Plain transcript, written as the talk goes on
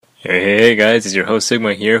Hey guys, it's your host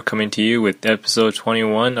Sigma here, coming to you with episode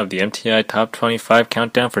 21 of the MTI Top 25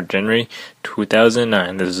 Countdown for January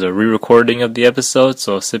 2009. This is a re-recording of the episode,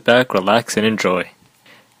 so sit back, relax, and enjoy.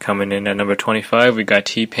 Coming in at number 25, we got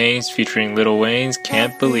T-Pain's featuring Lil Wayne's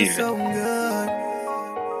Can't Believe It. So good.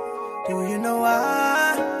 Do you know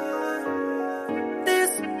why?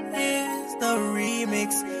 This is the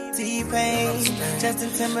remix. T-Pain,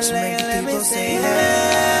 Justin Timberlake, let me say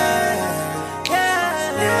yeah.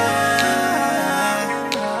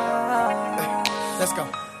 Let's go.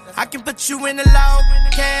 I can put you in a log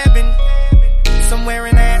cabin somewhere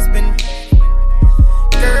in Aspen.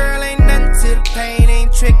 Girl, ain't nothing to the pain,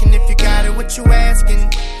 ain't tricking if you got it, what you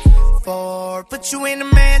asking for? Put you in a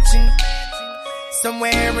mansion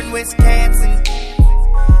somewhere in Wisconsin.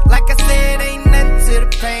 Like I said, ain't nothing to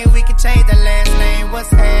the pain, we can change the last name,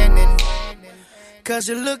 what's happening? Cause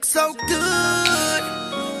you look so good.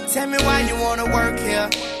 Tell me why you wanna work here.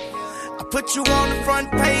 I put you on the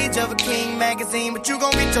front page of a King magazine, but you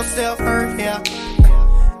gon' get yourself hurt here.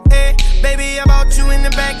 Hey, baby, I brought you in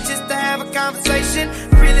the back just to have a conversation.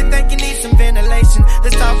 Really think you need some ventilation.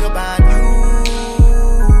 Let's talk about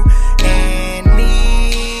you and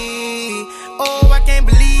me. Oh, I can't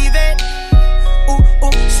believe it.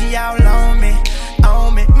 Ooh, she all on me,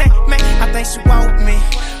 man. I think she want me.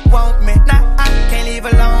 Nah, I can't leave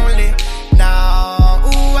her lonely. No,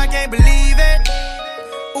 I can't believe it.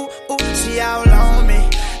 Ooh, she all on me,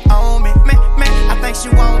 man. I think she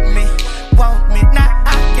want me. Nah,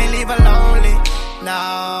 I can't leave her lonely.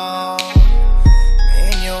 No,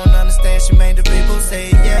 man, you don't understand. She made the people say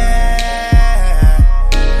yeah.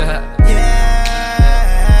 Yeah.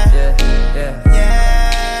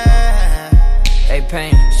 Hey,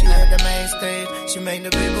 Pain. She at the main stage. She made the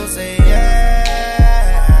people say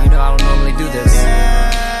yeah. You know I don't normally do this,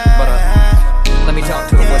 but let me talk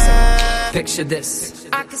to her. What's up? Picture this.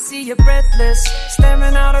 I can see you breathless,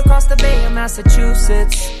 staring out across the Bay of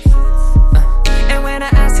Massachusetts. And when I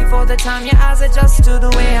ask you for the time, your eyes adjust to the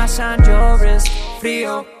way I shine your wrist.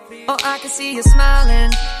 Frio. Oh, I can see you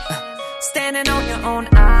smiling, standing on your own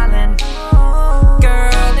island.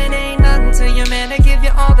 Girl, it ain't nothing to you, man, to give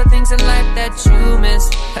you all the things in life that you miss.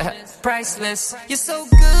 Priceless. You're so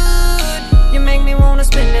good, you make me wanna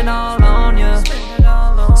spend it all on you.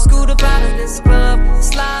 Scoot up out of this club,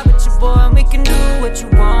 slide with your boy, and we can do what you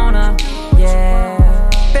wanna. Yeah.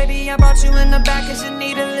 Baby, I brought you in the back cause you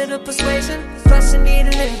need a little persuasion. Plus you need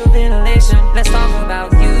a little ventilation. Let's talk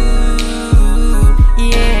about you,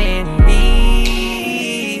 yeah, and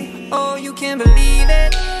me. Oh, you can't believe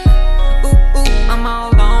it. Ooh, I'm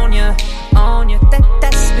all on you.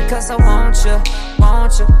 That's because I want you.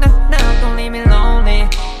 Now, don't leave me lonely,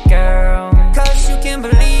 girl. Cause you can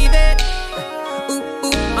believe it.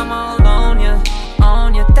 Ooh, I'm all on you.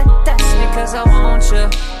 That's because I want you.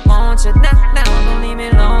 Now, don't leave me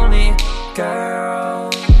lonely, girl.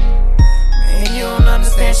 Man, you don't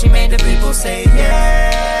understand. She made the people say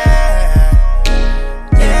yeah.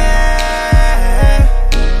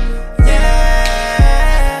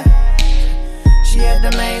 She at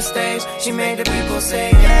the main stage. She made the people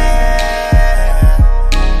say yeah.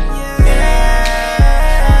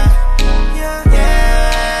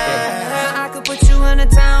 I could put you in a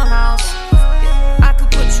townhouse. I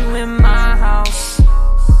could put you in my house.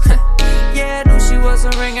 Yeah, I knew she was a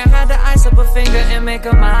ring. I had to ice up her finger and make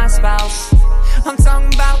her my spouse. I'm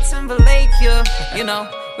talking about Timberlake, yeah. You know,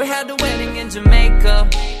 we had the wedding in Jamaica.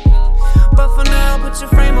 But for now, put your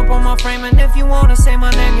frame up on my frame. And if you wanna say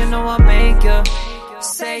my name, you know I'll make you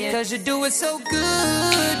say it. Cause you do it so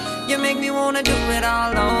good, you make me wanna do it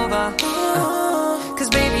all over. Cause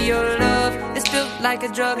baby, your love is built like a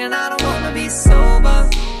drug, and I don't wanna be sober.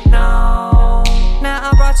 No. Now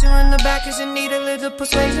I brought you in the back cause you need a little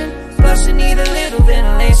persuasion. Plus you need a little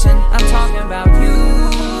ventilation. I'm talking about you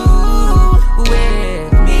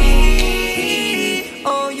with me.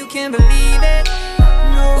 Oh, you can't believe it.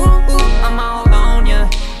 Ooh, I'm all on you.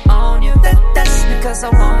 That's because I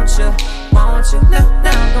want you.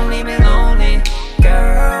 Now, don't leave me lonely,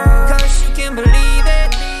 girl. Cause you can believe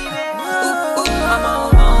it. Ooh, I'm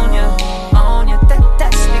all on you.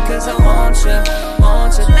 That's because I want you.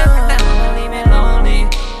 Now, don't leave me lonely,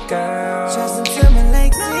 girl. Justin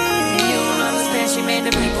Timberlake sing. You don't understand, she made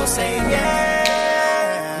the people say yeah.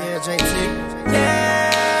 Yeah, JT.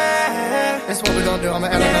 Yeah. That's what we're gonna do. I'm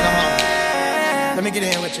gonna add another harmony. Let me get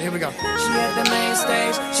in with you. Here we go. She at the main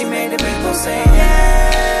stage. She made the people say yeah.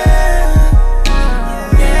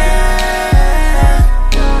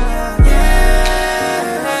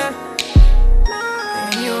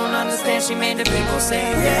 And you don't understand, she made the people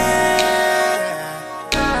say yeah.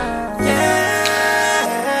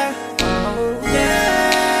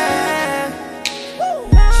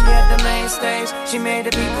 stage, she made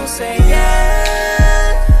the people say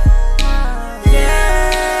yeah,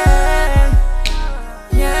 yeah,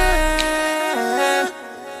 yeah.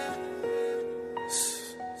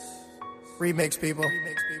 Remix people.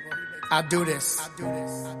 I do this.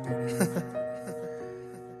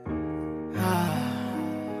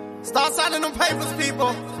 Start signing them papers,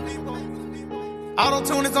 people.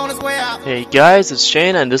 Auto-tune is on its way out. Hey guys, it's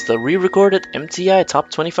Shane and this is the re-recorded MTI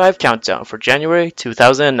Top 25 Countdown for January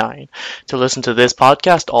 2009. To listen to this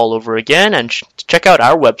podcast all over again and check out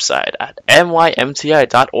our website at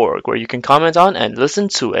mymti.org where you can comment on and listen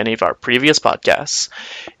to any of our previous podcasts.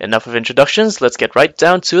 Enough of introductions, let's get right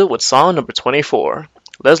down to it with song number 24.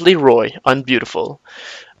 Leslie Roy, Unbeautiful.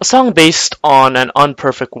 A song based on an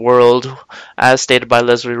unperfect world, as stated by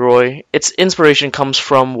Leslie Roy. Its inspiration comes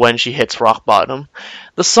from when she hits rock bottom.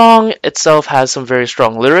 The song itself has some very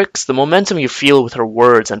strong lyrics. The momentum you feel with her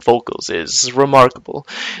words and vocals is remarkable.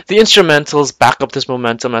 The instrumentals back up this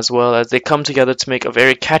momentum as well as they come together to make a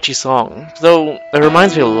very catchy song, though it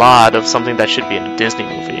reminds me a lot of something that should be in a Disney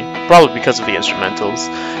movie, probably because of the instrumentals.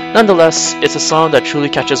 Nonetheless, it's a song that truly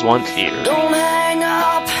catches one's ear. Don't hang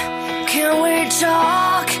up, can we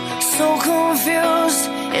talk? So confused,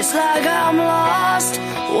 it's like I'm lost.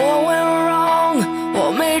 What went wrong?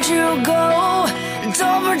 What made you go?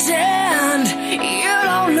 Don't pretend you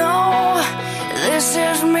don't know. This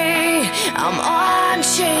is me, I'm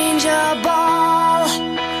unchangeable.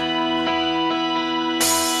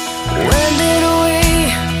 When did we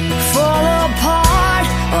fall apart?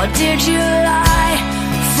 Or did you lie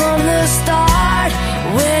from the start?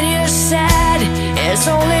 When you said it's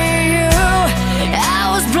only you, I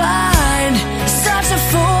was blind, such a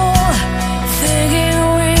fool, thinking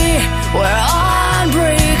we were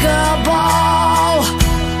unbreakable.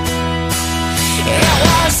 It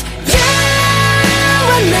was you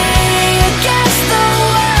and me against the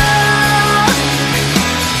world,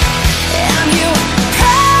 and you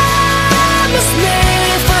promised me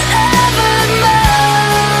forevermore.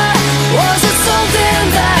 Was it something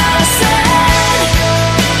that I said?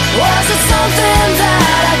 Was it something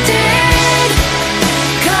that I did?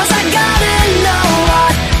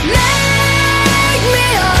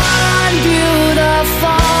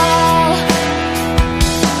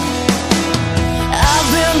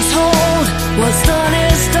 What's done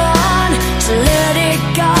is done, so let it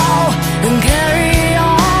go and carry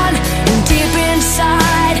on. And deep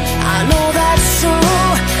inside, I know that's true.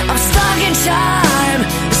 I'm stuck in time,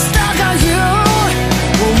 stuck on you.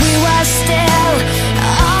 When we were still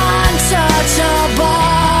untouchable,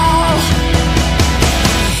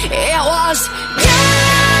 it was you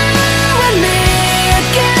and me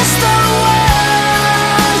against the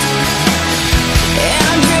world,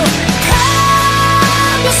 and you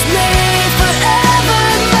promised me.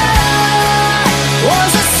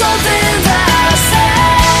 Was it something that I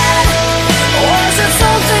said? Was it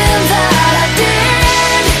something that I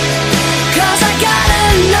did? 'Cause I gotta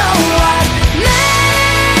know what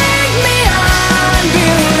made me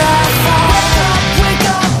unbeautiful. Wake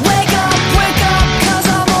up, wake up, wake up, 'cause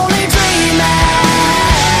I'm only dreaming.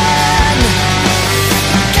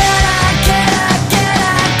 Get out, get out, get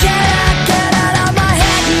out, get out, get out of my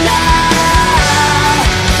head now.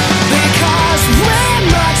 Because we're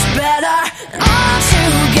much better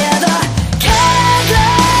together, can't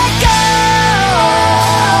let go.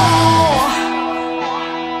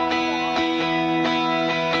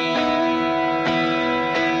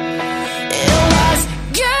 It was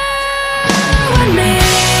you and me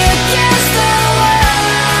against the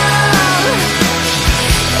world,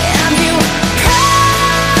 and you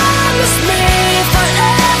promised me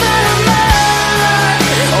forevermore.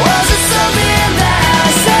 Was it something that I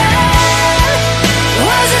said?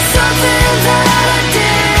 Was it something that I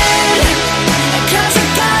did? 'Cause I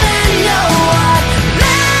gotta know what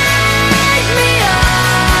made me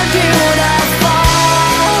unbeautiful.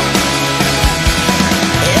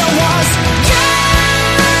 It was you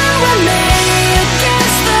and me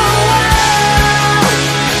against the world,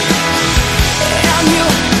 and you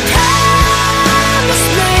promised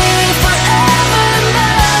me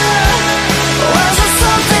forevermore. Was it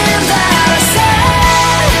something that I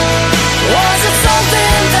said? Was it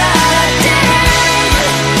something that I did?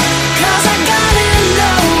 'Cause I gotta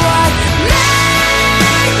know what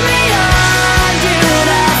made me unbeautiful.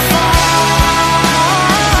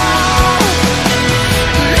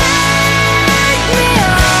 Make me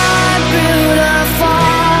unbeautiful.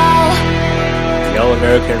 The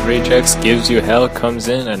All-American Rejects Gives You Hell comes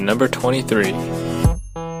in at number 23.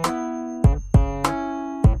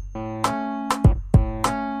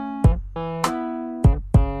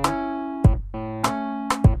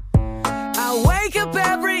 I wake up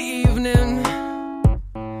every evening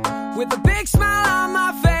with a big smile on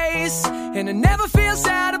my face, and it never feels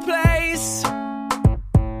out of place.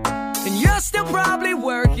 And you're still probably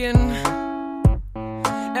working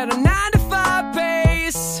at a 9-to-5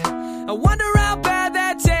 pace. I wonder how bad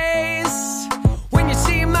that tastes when you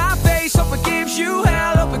see my face. Hope it gives you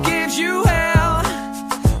hell, hope it gives you hell.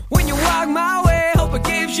 When you walk my way, hope it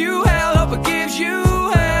gives you hell, hope it gives you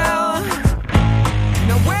hell.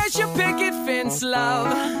 Now where's your picket fence,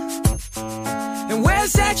 love? And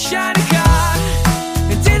where's that shiny car?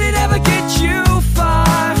 And did it ever get you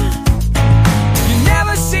far? You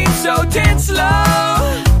never seem so dense,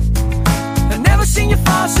 love. I've never seen you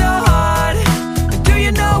fall so hard. And do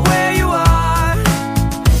you know where you are?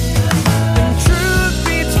 And truth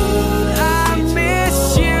be told, I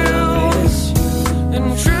miss you. And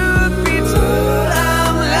truth be told,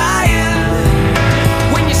 I'm lying.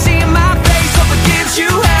 When you see my face, hope it gives you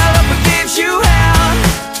hell, hope it gives you hell.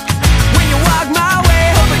 When you walk my way,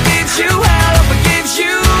 hope it gives you hell, hope it gives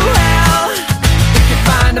you hell. If you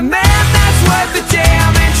find a man that's worth the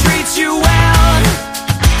damn and treats you well,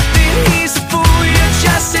 then he's a fool, you're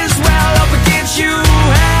just as well. Hope it gives you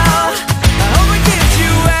hell, I hope it gives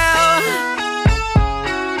you hell.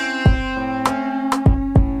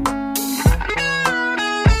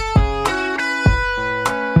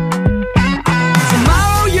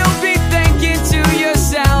 Tomorrow you'll be thinking to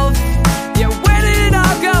yourself, yeah, where did it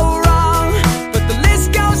all go wrong? But the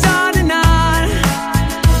list goes on and on.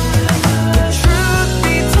 The truth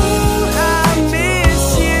be told, I miss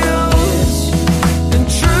you. And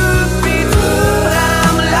truth be told,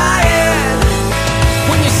 I'm lying.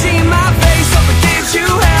 When you see my face, hope it gives you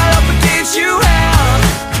hell, hope it gives you hell.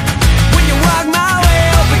 When you walk my way,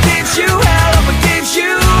 hope it gives you hell, hope it gives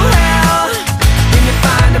you hell. When you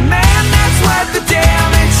find a man that's worth the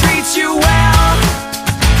damn and treats you well,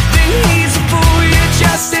 then he's a fool, you're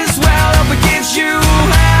just as well. Hope it gives you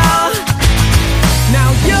hell. Now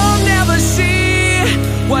you'll never see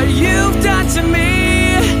what you've done to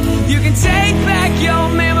me. You can take back your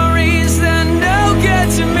memories, they're no good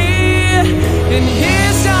to me. And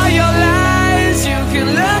here's all your lies. You can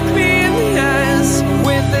look me in the eyes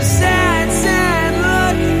with the sad, sad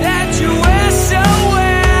look that you wear so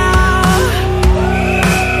well.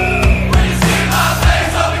 When you see my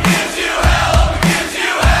face, hope it gives you hell, hope it gives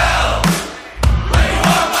you hell. When you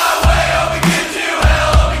walk my way, hope it gives you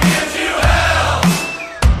hell, hope it gives you hell.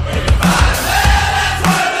 When you find a man that's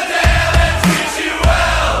worth the damn and treats you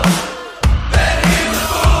well, then he's a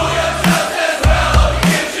fool, you're just as well, hope it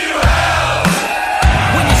gives you hell.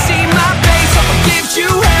 When you see my face, hope it gives you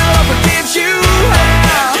hell, hope it gives you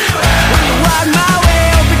hell. When you walk my way,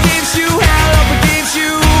 hope it gives you hell, hope it gives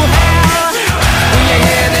you hell. When you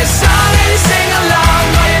hear this song and you sing along,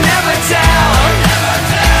 but you never tell,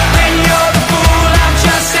 then you're the fool, I'm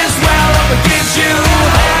just as well, hope it gives you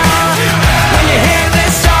hell. When you hear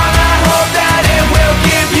this song, I hope that it will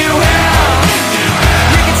give you hell.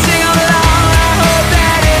 You can sing along, I hope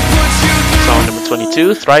that it puts you through. Song number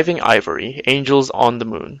 22, Thriving Ivory, Angels on the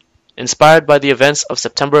Moon. Inspired by the events of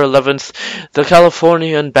September 11th, the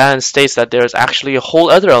Californian band states that there is actually a whole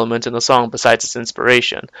other element in the song besides its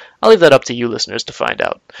inspiration. I'll leave that up to you listeners to find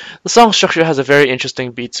out. The song structure has a very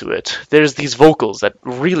interesting beat to it. There's these vocals that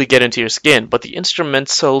really get into your skin, but the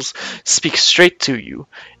instrumentals speak straight to you.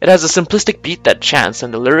 It has a simplistic beat that chants,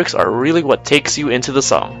 and the lyrics are really what takes you into the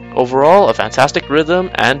song. Overall, a fantastic rhythm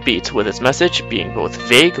and beat, with its message being both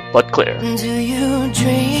vague but clear. Do you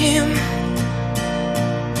dream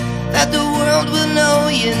that the world will know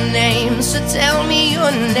your name? So tell me your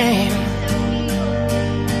name.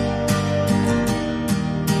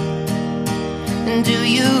 And do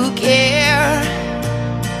you care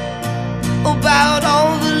about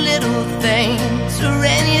all the little things or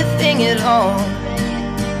anything at all?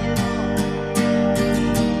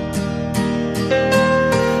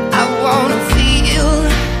 I wanna feel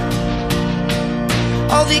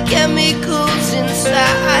all the chemicals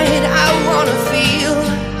inside. I wanna feel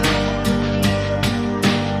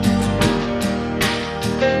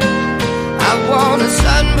I want a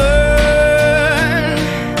sunburn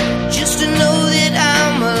just to know that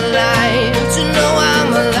I'm alive, to know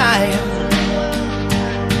I'm alive.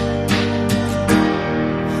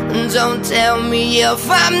 Don't tell me if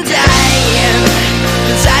I'm dying,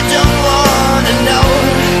 'cause I don't wanna know.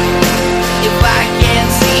 If I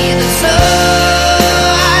can't see the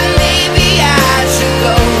sun, maybe I should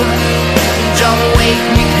go. Don't wake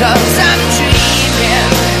me 'cause I'm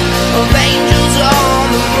dreaming of angels on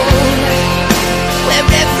the moon, where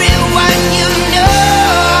everyone you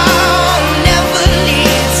know never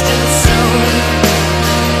leaves too soon.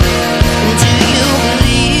 Do you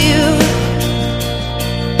believe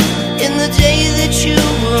in the day that you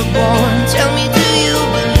were born?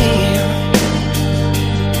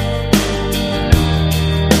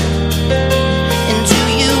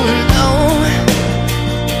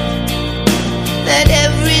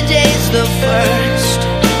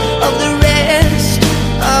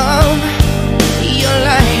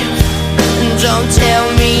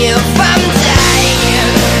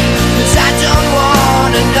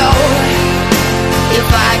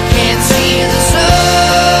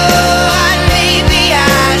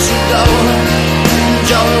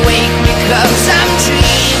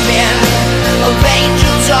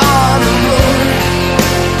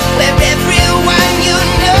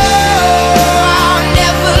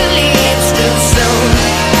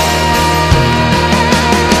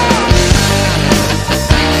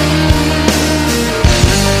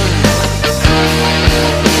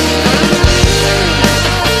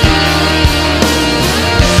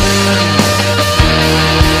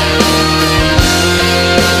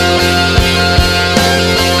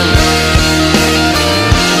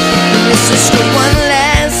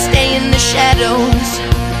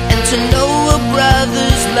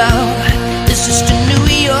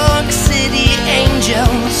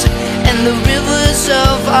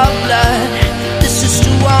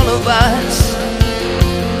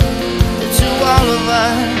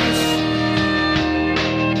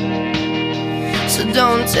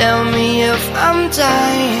 Don't tell me if I'm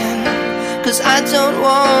dying, 'cause I don't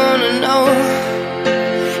wanna know.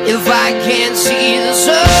 If I can't see the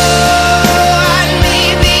sun,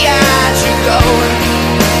 maybe I should go.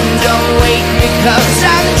 Don't wake me 'cause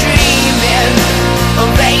I'm dreaming of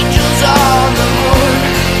angels on the moon,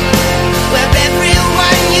 with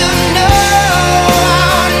everyone you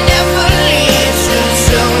know never leaves too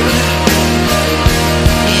soon.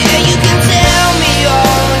 Yeah, you can tell me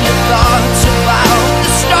all your thoughts about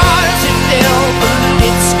the stars that fill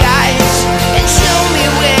polluted skies, and show me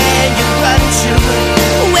where you run to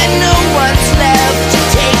when no one's left to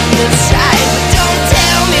take your side. But don't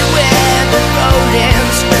tell me where the road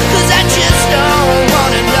ends, 'cause I just don't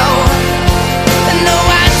wanna know. No,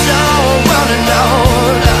 I don't wanna know.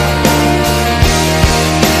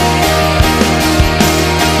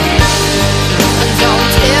 Don't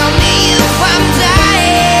tell me if I'm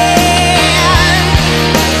dying.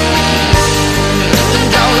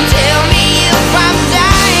 Don't tell me if I'm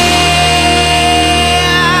dying.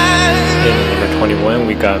 In at number 21,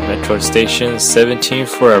 we got Metro Station 17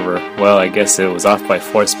 Forever. Well, I guess it was off by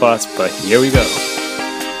 4 spots, but here we go.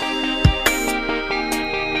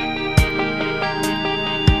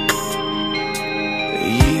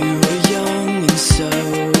 You were young and so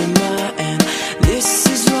am I, and this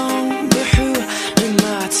is wrong, but who am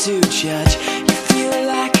I to judge? You feel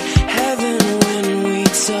like heaven when we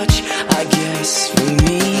touch. I guess for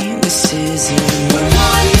me this isn't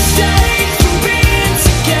one mistake from being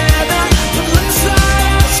together, but looks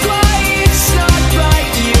like why it's not right.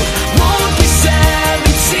 You won't be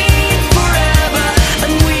 17 forever,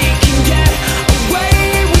 and we can get away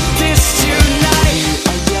with this tonight. You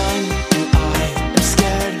are young and I am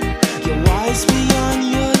scared. You're wise beyond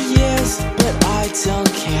your years, but I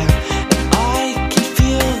don't care. And I can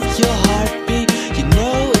feel your heartbeat. You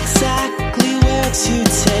know exactly where to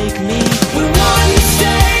take me. We're one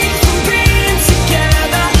mistake from being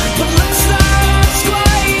together, but looks like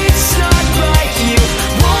why it's not right. You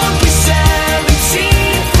won't be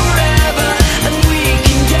 17 forever, and we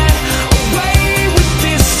can get away with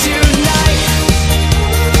this tonight.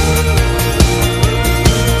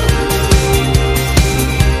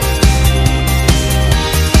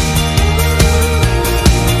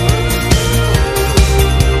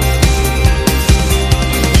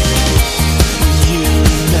 You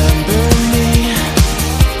remember me.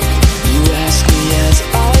 You ask me as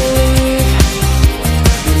I leave.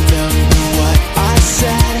 Remember what I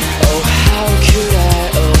said. Oh, how could I?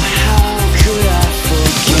 Oh, how could I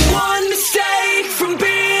forget? One mistake from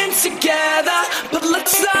being together, but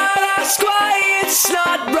let's not ask why it's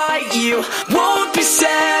not right. You won't be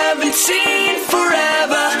 17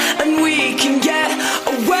 forever, and we can get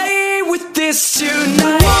away with this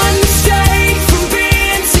tonight. One mistake from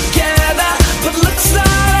being together, but let's not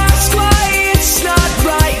ask why it's not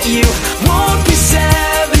right. You won't be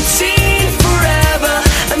 17 forever,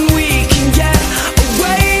 and we can get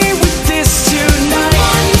away with this tonight.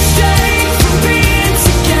 One mistake from being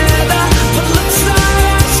together, but let's not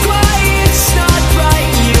ask why it's not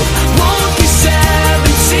right. You won't be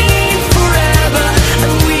 17 forever,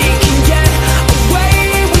 and we can get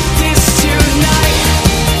away with this tonight.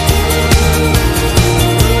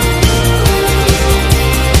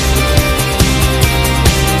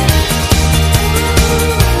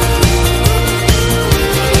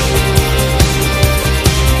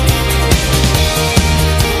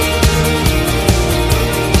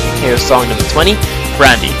 Here's song number 20,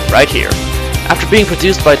 Brandy, right here. After being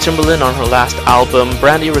produced by Timbaland on her last album,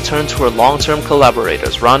 Brandy returned to her long-term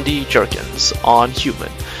collaborators, Rondi Jerkins, on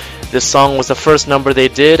Human. This song was the first number they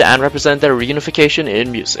did and represented their reunification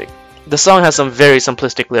in music. The song has some very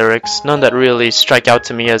simplistic lyrics, none that really strike out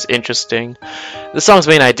to me as interesting. The song's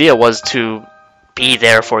main idea was to be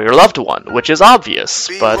there for your loved one, which is obvious,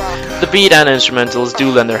 but the beat and instrumentals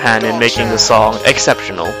do lend their hand in making the song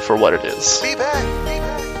exceptional for what it is. Be back.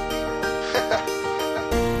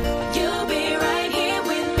 You'll be right here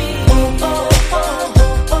with me. You'll be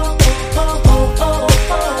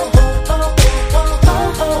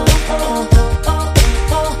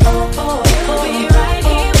right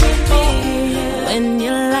here with me. When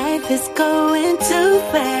your life is going too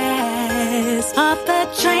fast off the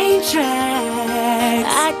train tracks,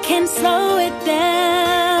 I can slow it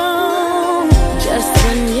down. Just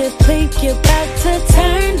when you think you're about to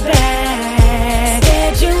turn back,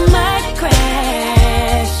 scared you might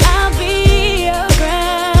crash, I'll be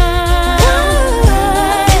around.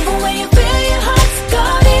 Even when you feel your heart's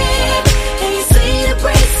guarded and you see the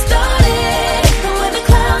breeze started, and when the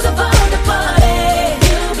clouds are about to party,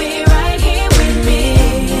 you'll be right here with me.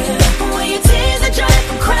 When your tears are dry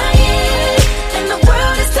from crying and the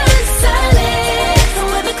world is turning silent,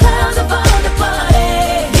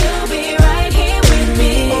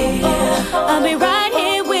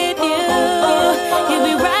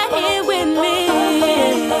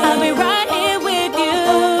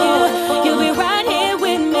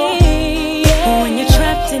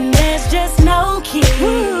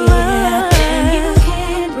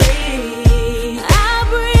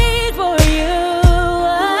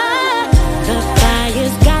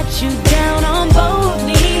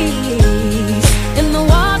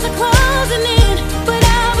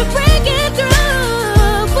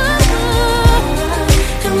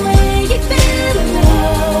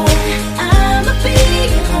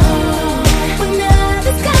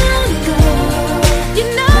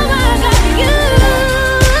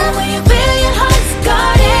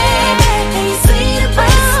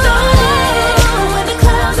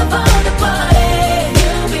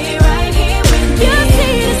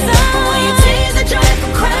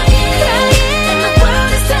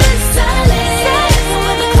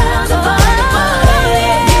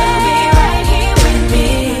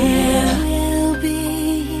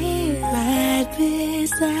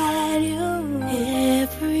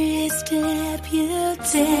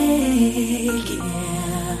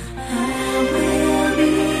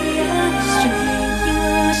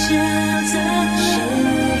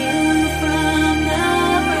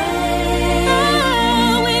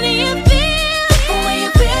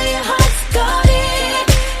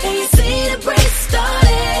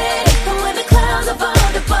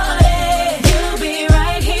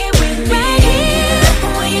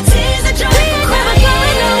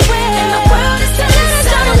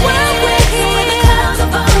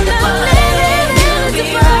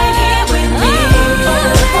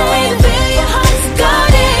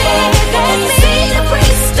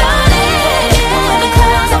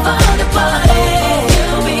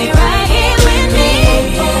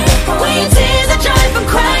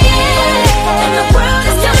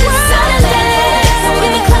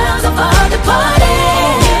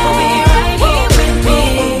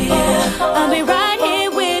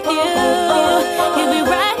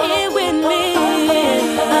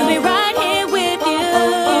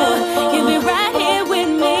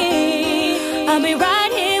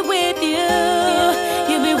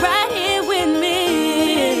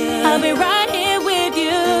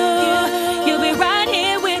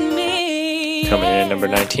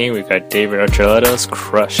 18, we got David Archuleta's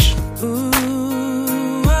Crush. I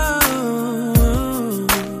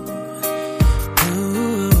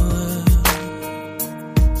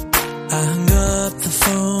hung up the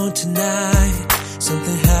phone tonight.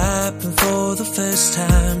 Something happened for the first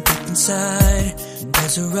time deep inside.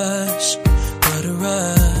 There's a rush, what a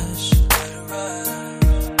rush.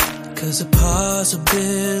 'Cause the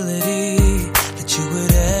possibility that you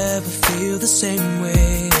would ever feel the same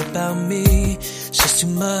way about me is just too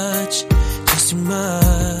much, just too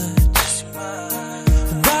much.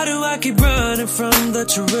 Why do I keep running from the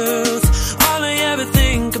truth? All I ever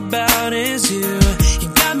think about is you. You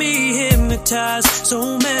got me hypnotized,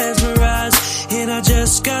 so mesmerized, and I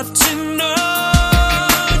just got to know.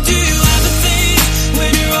 Do you ever think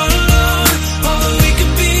when you're all alone, all that we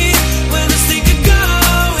could be, when this thing could go?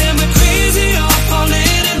 Am I crazy or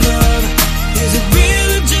falling in love? Is it real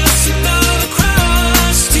or just another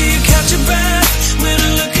crush? Do you catch your breath when I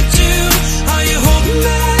look at you? Are you holding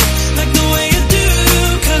back like the way you do?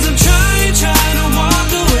 'Cause I'm trying to walk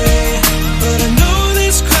away, but I know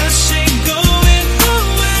this crush ain't going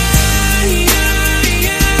away. Yeah,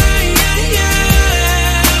 yeah, yeah,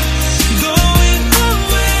 yeah. Going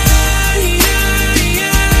away. Yeah,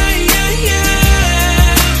 yeah, yeah,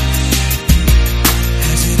 yeah.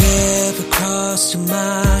 Has it ever crossed your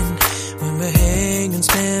mind when we're hanging,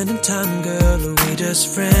 spending time, girl? Are we just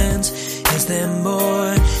friends? Is there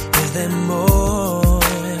more? Is there more?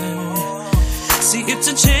 See, it's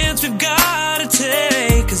a chance we've gotta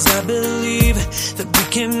take, 'cause I believe that we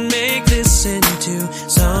can make this into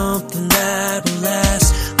something that will last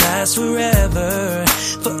forever,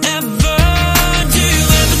 forever. Do you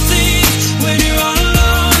ever think when you're all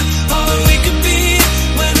alone, all that we could be,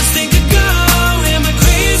 when this thing could go? Am I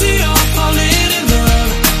crazy or falling in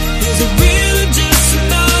love? Is it real or just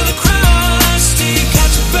another crush? Do you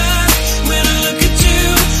catch your breath when I look at you?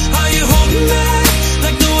 Are you holding back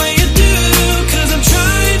like the way you do? 'Cause I'm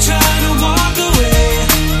trying to walk away,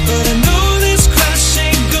 but I know this crush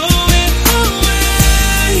ain't going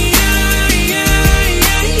away. Yeah, yeah,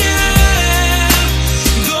 yeah, yeah.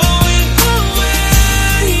 Going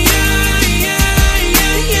away. Yeah, yeah,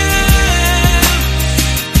 yeah, yeah.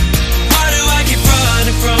 Why do I keep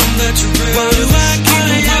running from the truth? Why do I keep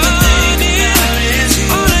running?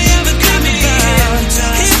 All I ever think about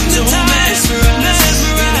is hypnotized, mesmerized.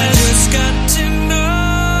 I just got to know.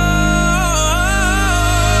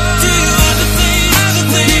 Do you ever think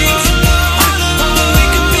when you're all alone, all that we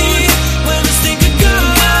could be, when this thing could go?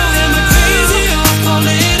 Am I crazy or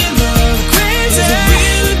falling in love? Crazy. Is it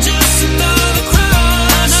real or just another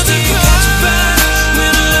crush? Do you catch your breath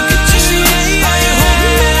when I look at you? Are you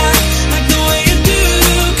holding back like the way you do?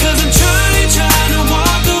 'Cause I'm trying to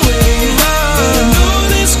walk away, but I know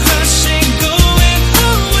this crush ain't going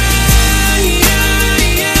away. Yeah,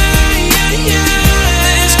 yeah, yeah, yeah.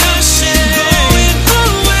 This crush ain't going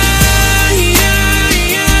away. Yeah,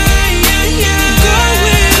 yeah, yeah, yeah.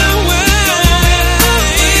 Going away.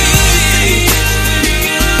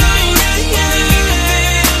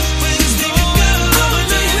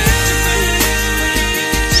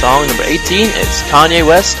 Song number 18 is Kanye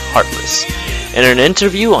West, Heartless. In an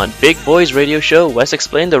interview on Big Boy's radio show, West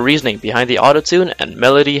explained the reasoning behind the autotune and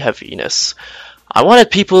melody heaviness. I wanted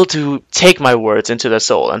people to take my words into their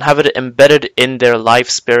soul and have it embedded in their life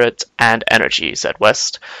spirit and energy, said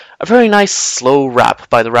West. A very nice slow rap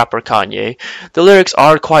by the rapper Kanye. The lyrics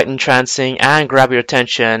are quite entrancing and grab your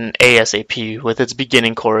attention ASAP with its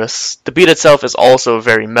beginning chorus. The beat itself is also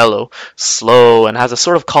very mellow, slow, and has a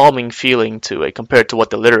sort of calming feeling to it compared to what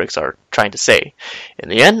the lyrics are trying to say. In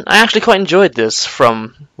the end, I actually quite enjoyed this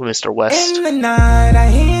from Mr. West. In the night I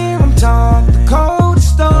hear him talk, the coldest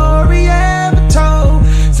story ever told.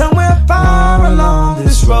 Somewhere far along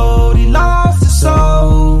this road he lost his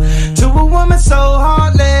soul to a woman so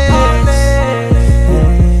heartless.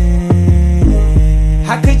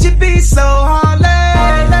 How could you be so heartless?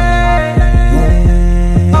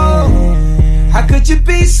 Oh, how could you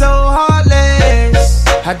be so heartless?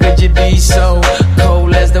 How could you be so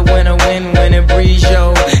cold as the winter wind when it breeze,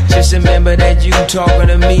 yo? Just remember that you talking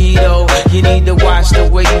to me, though. You need to watch the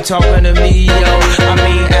way you talking to me, yo. I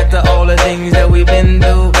mean, after all the things that we've been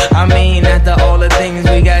through, I mean, after all the things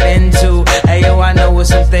we got into. Hey, yo, I know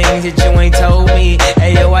some things that you ain't told me.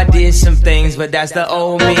 Hey, yo, I did some things, but that's the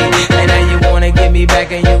old me. And now you wanna get me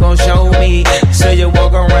back and you gon' show me. So you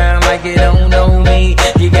walk around like you don't know me.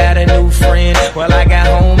 You got a new friend, well, I got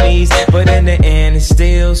homies. But in the end, it's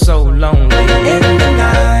still so lonely. In the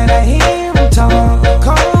night, I hear him talk, the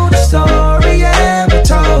coldest story ever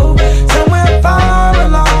told. Somewhere far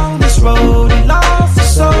along this road, he lost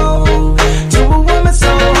his soul to a woman so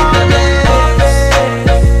heartless.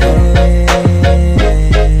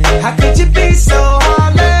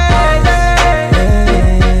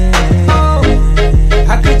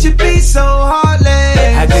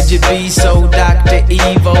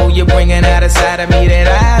 you're bringing out a side of me that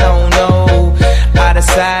I don't know. I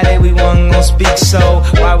decided we wasn't gonna speak, so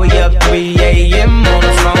why we up 3 a.m. on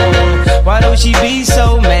the phone? Why don't she be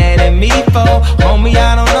so mad at me for? Homie,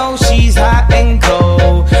 I don't know, she's hot and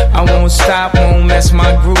cold. I won't stop, won't mess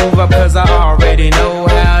my groove up, cause I already know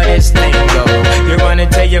how this thing go. You run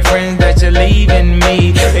and tell your friends that you're leaving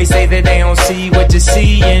me. They say that they don't see what you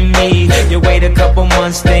see in me. You wait a couple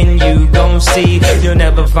months, then you gon' see. You'll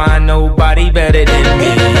never find nobody better than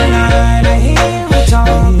me. I hear we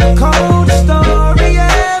talk, the coldest story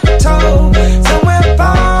ever told. Somewhere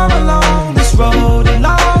far along this road, he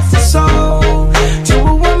lost his soul to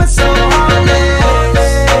a woman so heartless.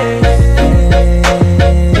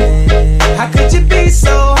 How could you be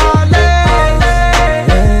so heartless?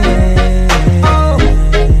 Oh,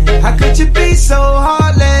 how could you be so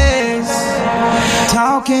heartless?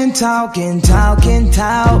 Talking, talking, talking,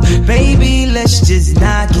 talk. Baby, let's just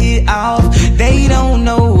knock it off. They don't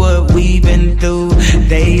know what we've been through.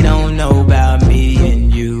 They don't know about me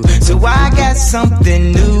and you. So I got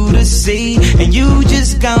something new to see, and you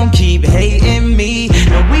just gon' keep hating me,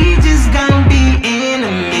 and we just gon' be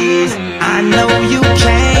enemies. I know you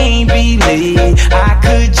can't believe I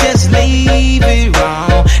could just leave it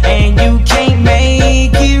wrong, and you can't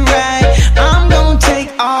make it right. I'm gon'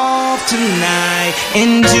 take off tonight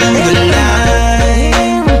into the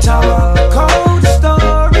night. We talk the coldest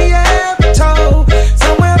story ever told.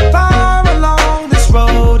 Somewhere far along this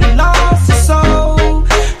road, he lost his soul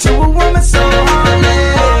to a woman so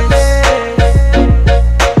heartless.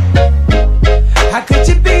 How could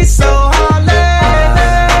you be so heartless?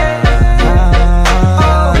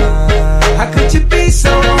 Oh, how could you be so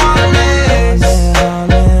heartless?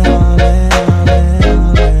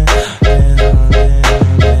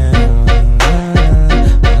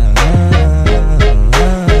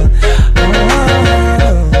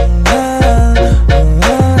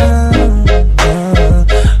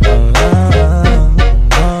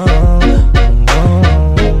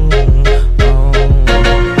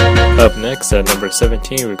 Up next at number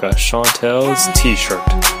 17, we got Chantel's T-shirt.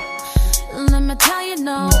 Let me tell you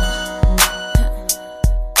no.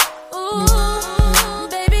 Ooh,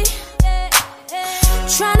 baby.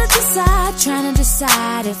 Trying to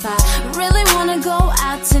decide if I really wanna go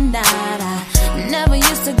out tonight. I never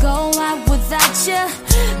used to go out without you.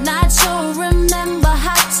 Not sure, remember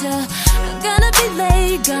how to. Gonna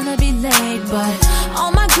be late, but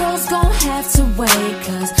all my girls gon' have to wait,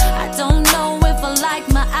 cause I don't know if I like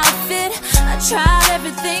my outfit. I tried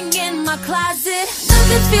everything in my closet.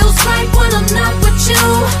 Nothing feels right when I'm not with you.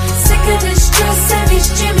 Sick of this dress and these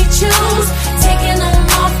Jimmy Choos. Taking them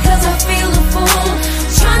off cause I feel a fool.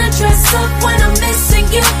 Trying to dress up when I'm missing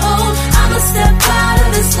you. I'ma step out of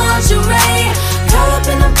this lingerie. Curl up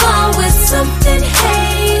in a bar with something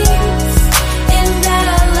haze in that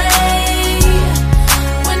LA.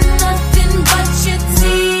 With nothing but your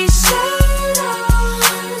t-shirt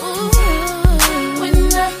on. With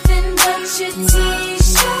nothing but your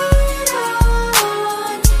t-shirt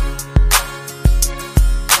on.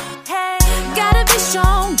 Hey, gotta be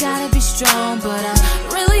strong, but I'm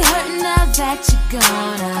really hurting now that you're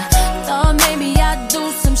gone. I thought maybe I'd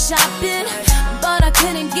do some shopping, but I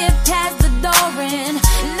couldn't get past the door, and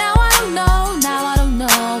now I don't know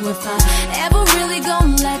if I ever really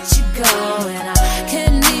gonna let you go. And I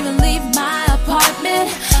couldn't even leave my apartment.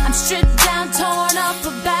 I'm stripped down, torn up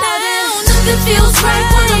about it. Nothing feels right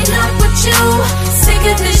when I'm not with you. Sick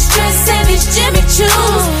of this dress and these Jimmy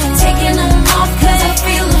Choos. Taking them off cause I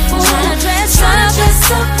feel a fool. Trying to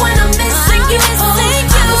dress up when I'm missing you.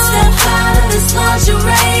 I'ma step out of this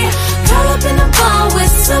lingerie. Curl up in a bar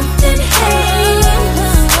with something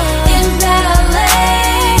haze in that LA.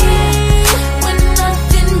 With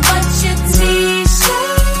nothing but your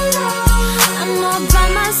t-shirt on. I'm all by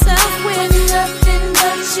myself with nothing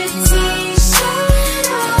but your t-shirt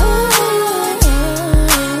on.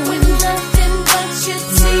 With nothing but your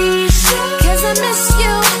t-shirt. Cause I miss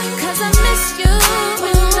you.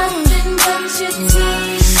 With nothing but your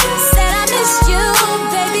t-shirt. Said I miss you,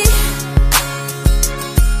 baby.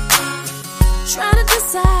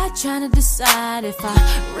 Trying to decide if I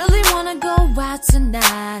really wanna go out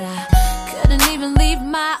tonight. I couldn't even leave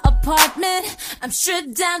my apartment. I'm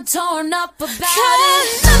stripped down, torn up about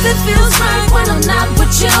it. Nothing feels right when I'm not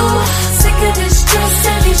with you. Sick of this dress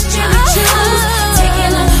and these Jimmy Choos.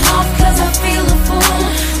 Taking them off cause I feel a fool.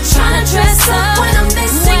 Trying to dress up when I'm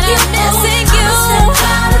missing you. I'ma step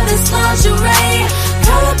out of this lingerie.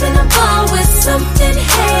 Curl up in a bar with something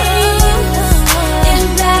haze in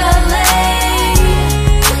that LA.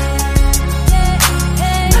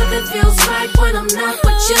 Nothing feels right when I'm not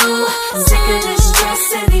with you. Sick of this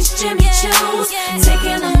dress and these Jimmy Choos.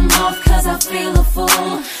 Taking them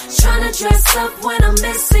tryna dress up when I'm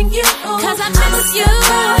missing you. Cause I miss you.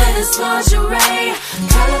 In this lingerie,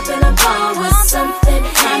 curl up in a ball with something.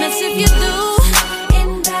 Promise if you do,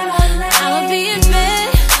 I'll be in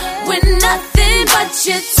bed with nothing but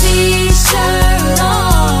your t-shirt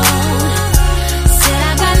on. Said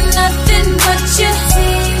I got nothing but your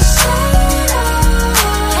t-shirt on.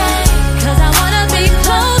 Cause I wanna be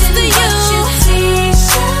close to you.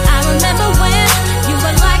 I remember when you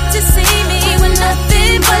would like to see me with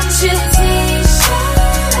nothing but your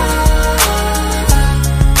t-shirt on.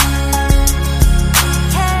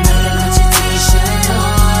 Nothing but your t-shirt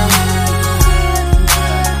on.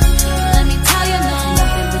 Let me tell you now,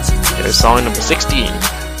 nothing but your t-shirt on. Here's song number 16,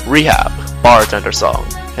 Rehab, Bartender Song.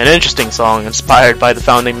 An interesting song inspired by the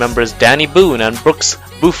founding members Danny Boone and Brooks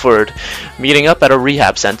Buford meeting up at a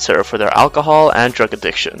rehab center for their alcohol and drug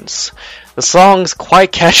addictions. The song's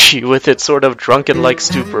quite catchy with its sort of drunken-like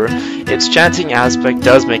stupor. Its chanting aspect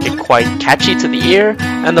does make it quite catchy to the ear,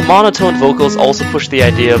 and the monotone vocals also push the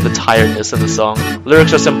idea of the tiredness in the song.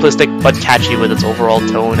 Lyrics are simplistic but catchy with its overall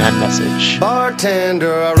tone and message.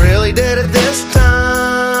 Bartender, I really did it this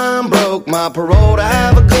time. Broke my parole to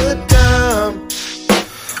have a good time.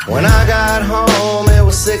 When I got home, it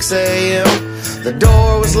was 6 a.m. The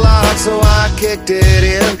door was locked, so I kicked it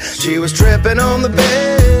in. She was tripping on the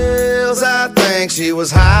bills. I think she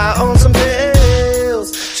was high on some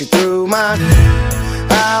pills. She threw my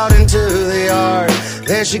out into the yard.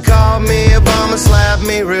 Then she called me a bum and slapped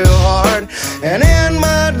me real hard. And in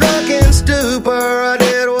my drunken stupor, I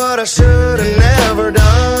did what I should have never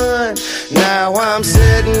done. Now I'm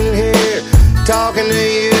sitting here talking to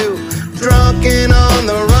you, drunk and on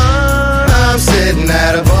the run. I'm sitting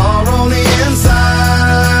at a bar on the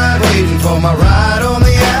inside, waiting for my ride on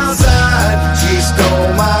the outside. She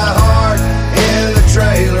stole my heart in the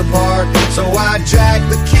trailer park, so I jacked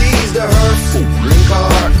the keys to her fooling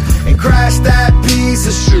car and crashed that piece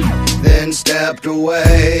of shit, then stepped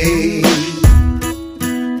away.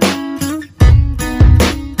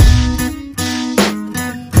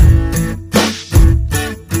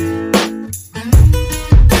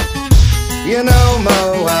 You know,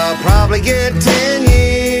 Mo, I'll probably get 10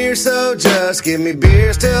 years, so just give me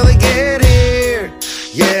beers till they get here.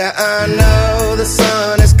 Yeah, I know the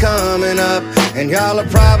sun is coming up, and y'all are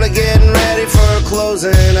probably getting ready for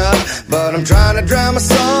closing up. But I'm trying to drown my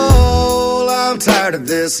soul. I'm tired of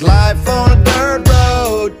this life on a dirt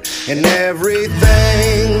road, and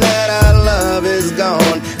everything that I love is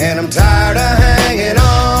gone. And I'm tired of hanging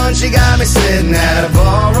on. She got me sitting at a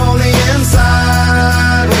bar on the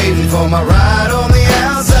inside, waiting for my ride on the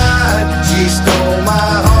outside. She stole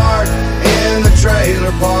my heart in the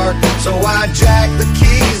trailer park, so I jacked the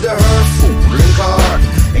keys to her fooling car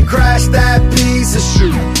and crashed that piece of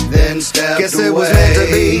shit, then stepped away. Guess it was meant to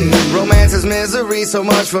be. Romance is misery, so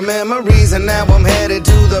much for memories. And now I'm headed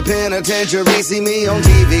to the penitentiary. See me on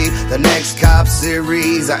TV, the next cop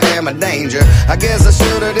series. I am a danger. I guess I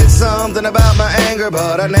should've did something about my anger,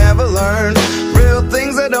 but I never learned. Real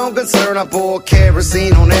things that don't concern. I pour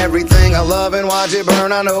kerosene on everything I love and watch it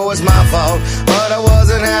burn. I know it's my fault, but I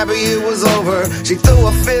wasn't happy it was over. She threw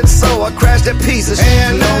a fit, so I crashed that piece of shit.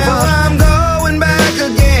 And now I'm going back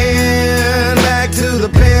again, back to the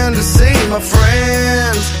pen to see my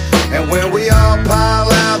friends. And when we all pile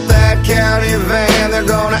out that county van, they're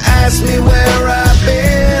gonna ask me where I've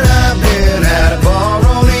been. I've been at a bar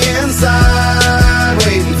on the inside,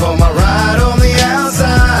 waiting for my ride on the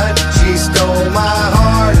outside. She stole my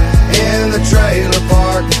heart in the trailer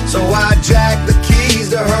park, so I jacked the keys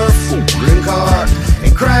to her fooling car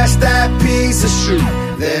and crashed that piece of shit,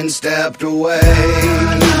 then stepped away.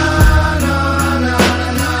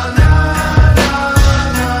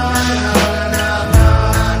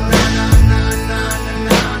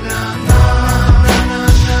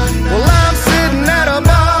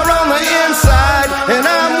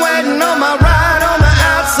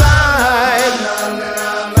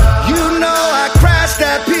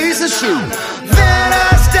 Then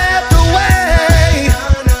I stepped away.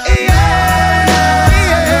 Yeah,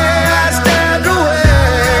 I stepped away.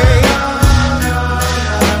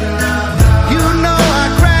 You know I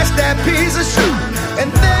crashed that piece of shit. And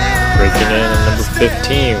then Breaking in at number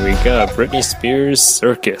 15, we got Britney Spears'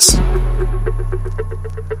 Circus.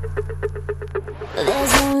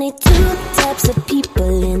 There's only two types of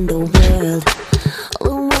people in the world: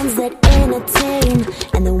 the ones that entertain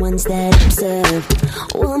and the ones that observe.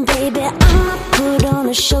 Well, baby, I'm a put on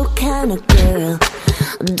a show kind of girl.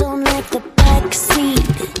 Don't like the back seat,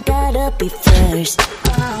 gotta be first.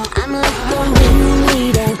 I'm like the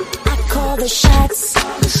ringleader, I call the shots.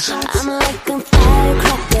 I'm like a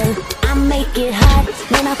firecracker, I make it hot.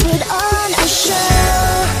 Then I put on a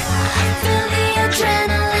show.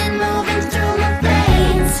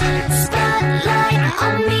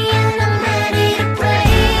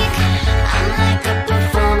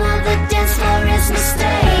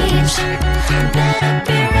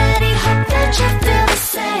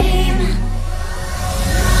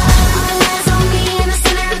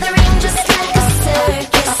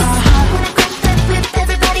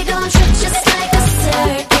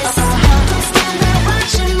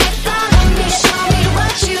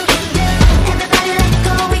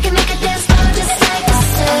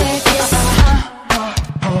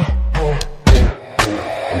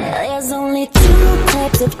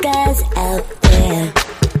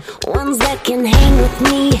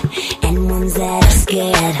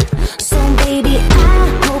 So baby,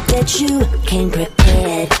 I hope that you came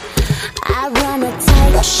prepared. I run a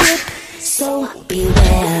tight ship, so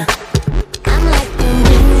beware. I'm like the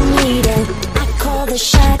ringleader, I call the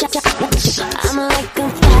shot. I'm like a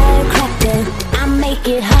firecracker, I make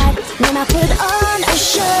it hot when I put on a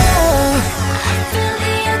show. I feel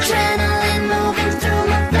the adrenaline moving through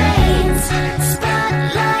my veins.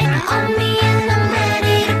 Spotlight on me and I'm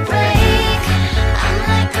ready to break. I'm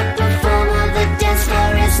like a performer, the dance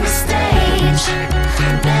floor is my stage.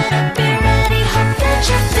 Better be ready, hope that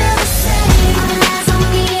you feel the same. All eyes on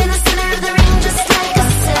me in the center of the ring, just like a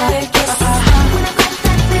circus. When I grab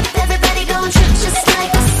that whip, everybody gon' trip just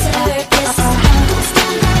like a circus. Don't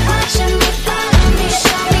stand there watching me, follow me,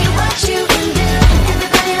 show me what you can do.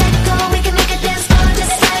 Everybody let go, we can make a dance floor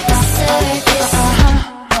just like a circus.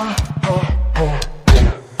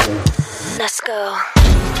 Let's go.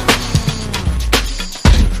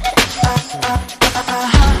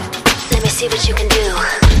 Let me see what you can do.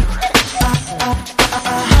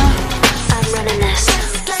 I'm running this.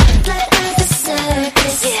 Like a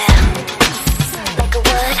circus. Yeah. Like a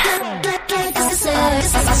what? Like a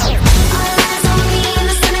circus. All eyes on me in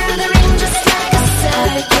the center of the ring, just like a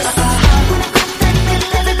circus. When I grab that whip,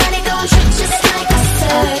 everybody gon' trip just like a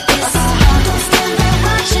circus. Don't stand there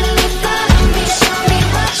watching me, follow me, show me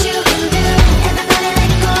what you can do. Everybody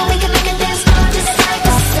let go, we can make a dance floor just like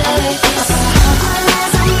a circus. All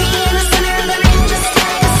eyes on me in the center of the ring, just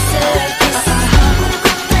like a circus. When I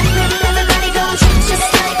grab that whip, everybody gon' trip just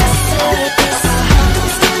like a circus.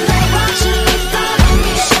 Don't stand there watching me, follow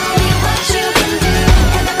me, show me what you can do.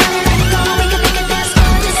 Everybody let go, we can make a dance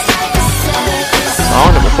floor just like a circus. Song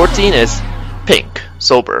number 14 is Pink,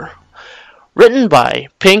 Sober. Written by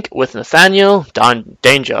Pink with Nathaniel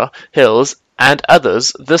Danger Hills and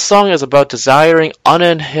others, this song is about desiring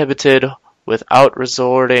uninhibited without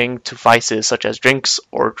resorting to vices such as drinks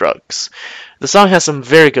or drugs. The song has some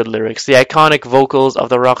very good lyrics. The iconic vocals of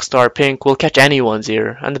the rock star Pink will catch anyone's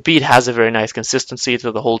ear, and the beat has a very nice consistency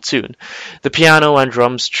to the whole tune. The piano and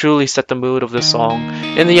drums truly set the mood of the song.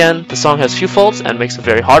 In the end, the song has few faults and makes a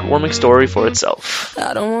very heartwarming story for itself.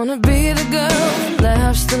 I don't wanna be the girl that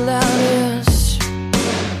laughs the loudest,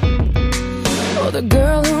 or the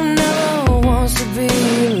girl who never wants to be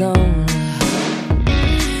alone.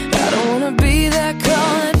 I don't wanna be that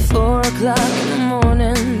call at 4 o'clock in the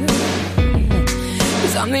morning,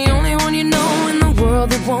 'cause I'm the only one you know in the world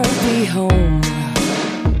that won't be home.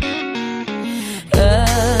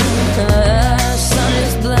 Sun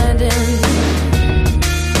is blinding,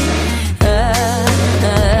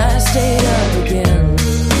 I stayed up again.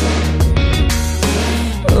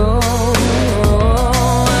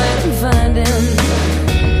 I'm finding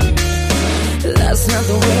that's not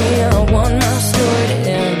the way I want my story to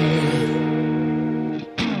end.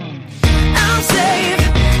 I'm safe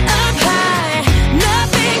up high,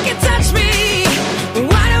 nothing can touch me.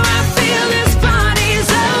 Why do I feel this party's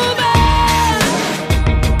over?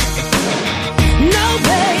 No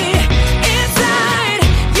pain inside,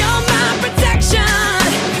 you're my protection.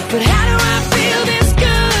 But how do I feel this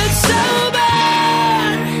good sober?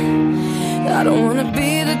 I don't wanna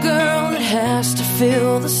be the girl that has to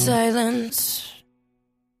fill the silence.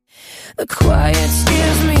 The quiet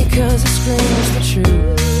scares me 'cause it screams the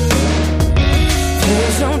truth.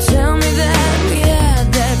 Please don't tell me that we had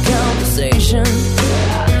that conversation,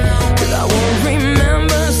 'cause I won't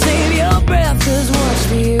remember. Save your breath, 'cause what's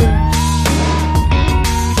the use?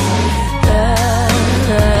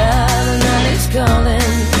 The night is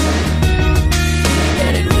calling,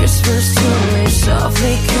 and it whispers to me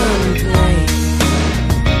softly, come and play.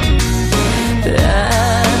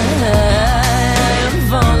 I am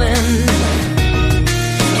falling,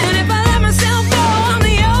 and if I let myself go, I'm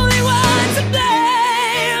the only one to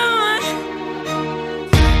blame.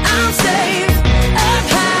 I'm safe up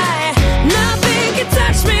high, nothing can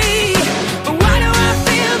touch me. But why do I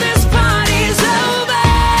feel this party's over?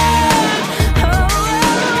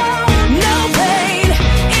 No pain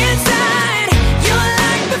inside, you're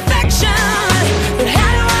like perfection. But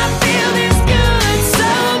how do I feel this good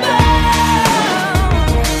sober?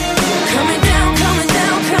 Coming down, coming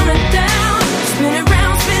down, coming down. Spin it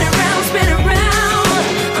round, spin it round, spin it round.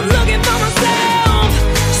 I'm looking for myself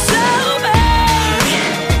sober.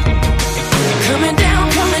 Coming down,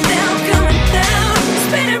 coming down, coming down.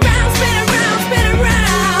 Spin it round, spin it round, spin it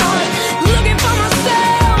round. Looking for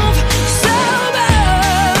myself sober.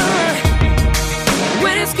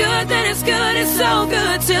 When it's good, then it's good. It's so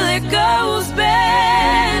good till it goes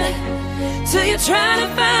bad. Till you're trying to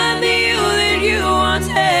find the you that you once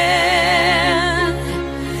had.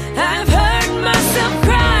 I've heard myself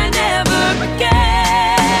cry never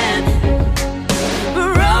again, but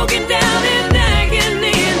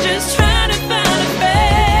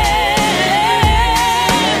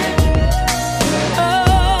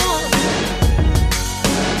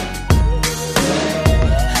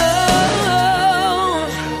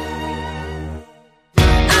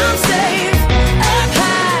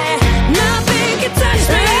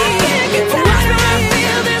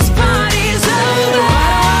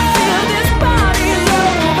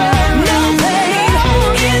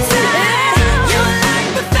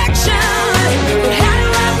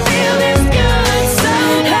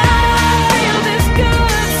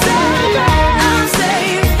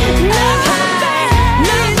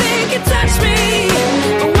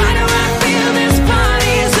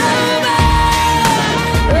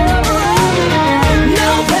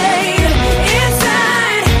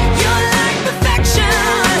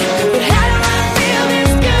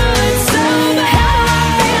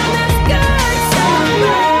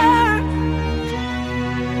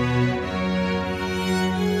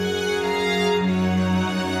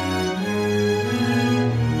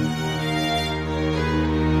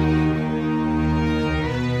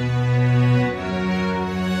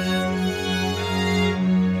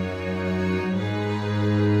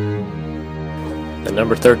The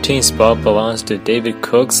number 13 spot belongs to David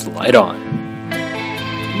Cook's Light On.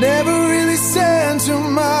 Never really said too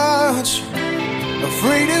much,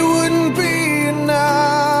 afraid it wouldn't be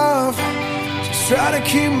enough. Just try to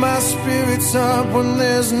keep my spirits up when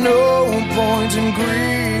there's no point in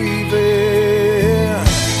grieving.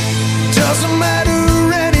 Doesn't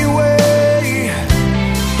matter anyway,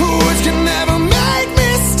 words can never make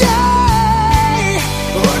me stay.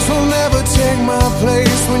 Words will never take my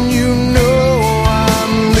place when you know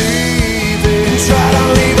I'm leaving. Try to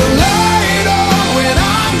leave a light on when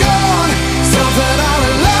I'm gone, something I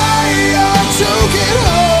rely on to get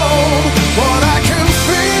home. What I can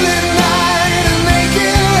feel at night and make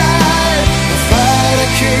it right, the fire to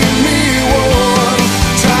keep me warm.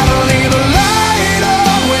 Try to leave a light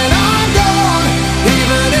on when I'm gone,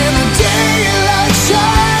 even in the daylight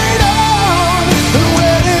shine on. And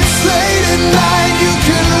when it's late at night, you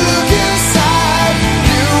can look inside,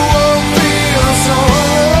 you won't feel so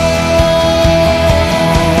alone.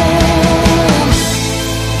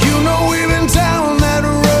 You know we've been down that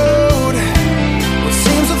road, it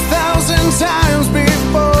seems 1,000 times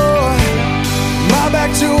before. My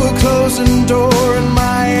back to a closing door and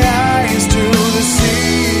my eyes to the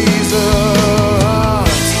seasons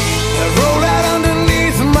that roll out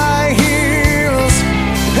underneath my heels.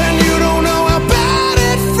 And you don't know how bad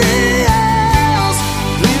it feels.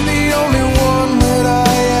 Leave the only one that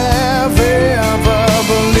I have ever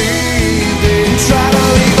believed in. Try to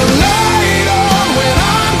leave a light on when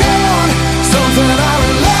I'm gone, something I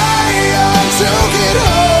rely on to get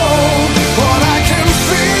home. What I can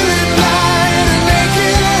feel at night and make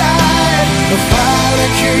it light, the fire to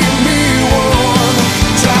keep me warm.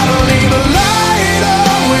 Try to leave a light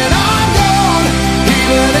on when I'm gone,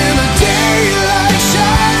 even in the daylight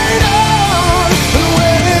shine on. And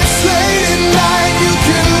when it's late at night, you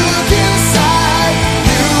can look inside,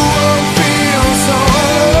 you won't feel so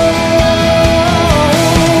alone.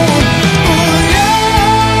 Ooh,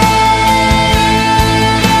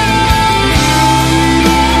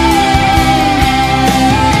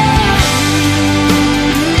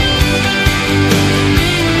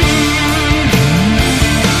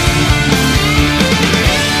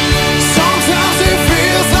 sometimes it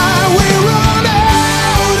feels like we run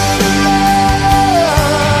out of luck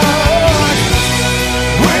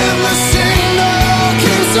when the signal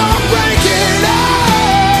keeps on breaking up.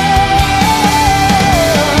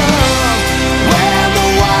 When the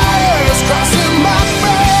wires crossing my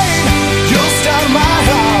brain, you'll start my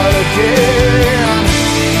heart again.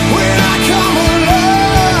 When I come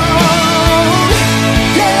alone,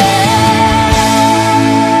 yeah.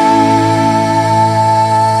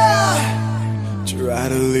 Try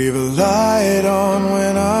to leave a light on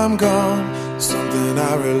when I'm gone, something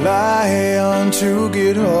I rely on to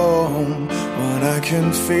get home. When I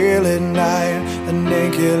can feel at night, a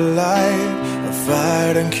naked light, a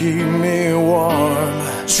fire to keep me warm.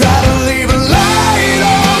 Try to leave a light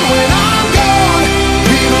on when I'm gone,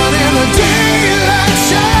 even in the daylight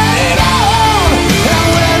shine on. And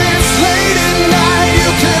when it's late at night,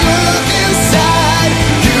 you can look inside,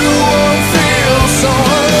 you won't feel so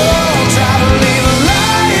alone. Try to leave a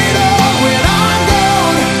light on when I'm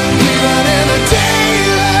gone, even in the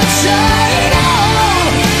daylight shine on.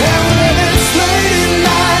 And when it's late at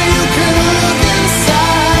night, you can look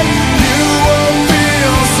inside, you won't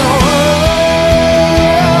feel so alone.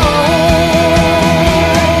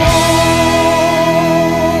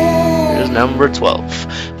 Here's number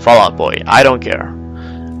 12, Fall Out Boy, I Don't Care.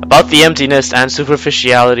 About the emptiness and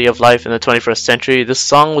superficiality of life in the 21st century, this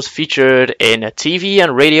song was featured in TV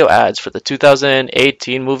and radio ads for the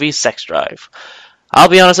 2018 movie Sex Drive. I'll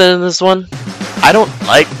be honest in this one, I don't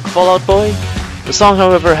like Fall Out Boy. The song,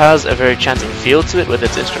 however, has a very chanting feel to it with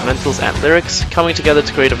its instrumentals and lyrics coming together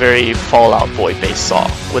to create a very Fall Out Boy based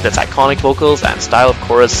song with its iconic vocals and style of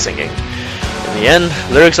chorus singing. In the end,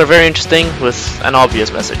 lyrics are very interesting with an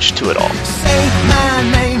obvious message to it all. Say my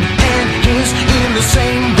name and his in the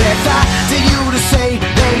same breath. I dare you to say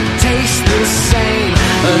they taste the same.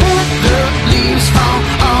 Let the leaves fall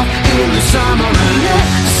off in the summer. Let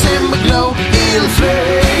December glow in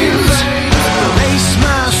flames. Erase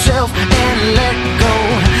myself and let go.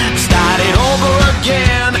 Start it over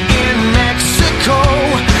again in Mexico.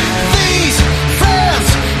 These friends,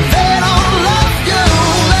 they don't love you.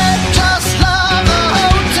 Let just love the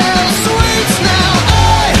hotel suites now.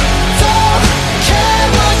 I don't care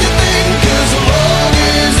what you think, 'cause the world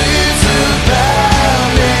is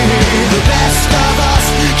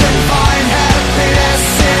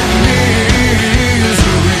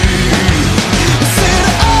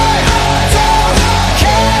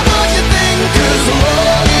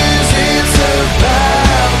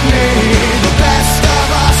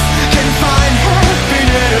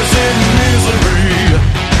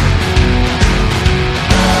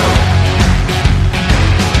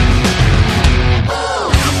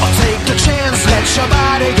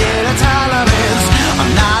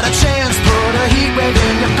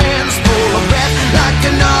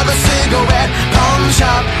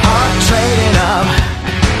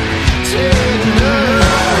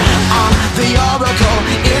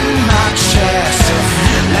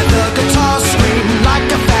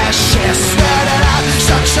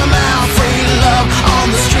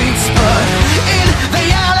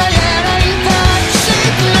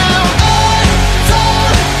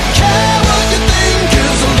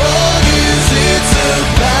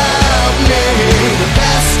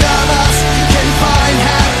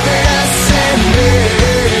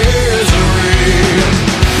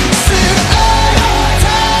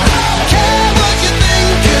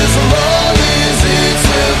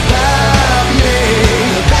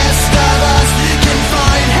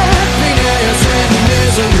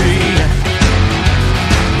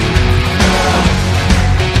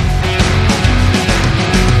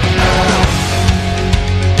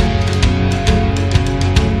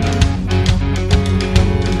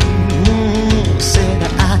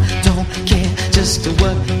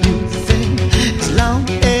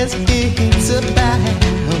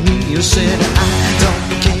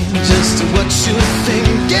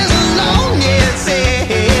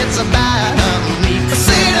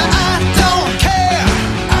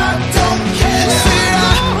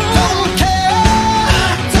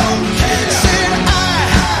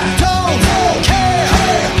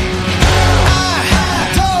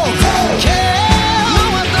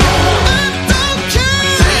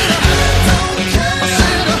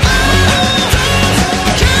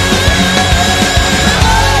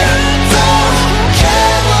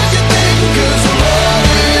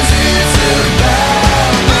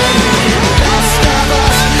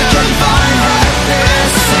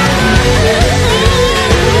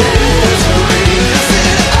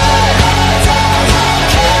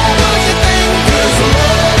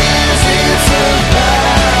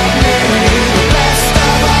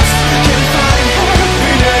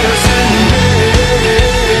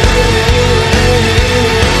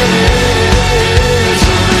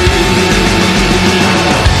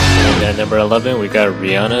 11, we got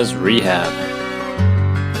Rihanna's Rehab.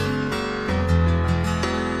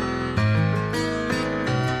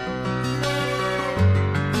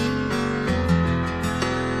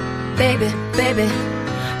 Baby, baby,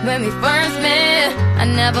 when we first met, I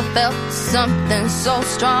never felt something so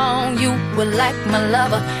strong. You were like my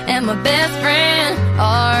lover and my best friend,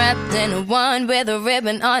 all wrapped in one with a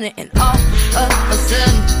ribbon on it. And all of a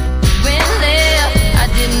sudden, we left. I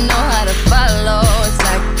didn't know how to follow. It's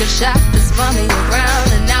like a shot that's spun me around,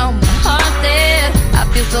 and now my heart's dead. I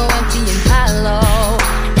feel so empty and hollow,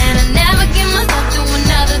 and I never give myself to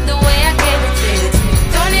another the way I gave it to you.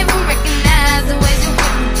 Don't even recognize the ways you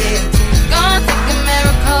hurt me, dear. Gonna take a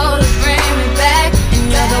miracle to bring me back, and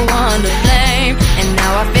you're the one to blame. And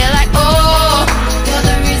now I feel like, oh, you're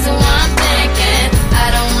the reason why I'm thinking I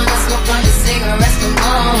don't wanna smoke on these cigarettes no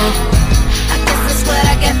more. I guess that's what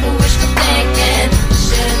I get for wishful thinking.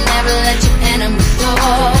 Should've never let you enter my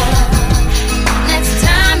door. Next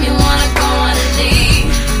time you wanna go on a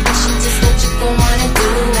leave, I should just let you go on and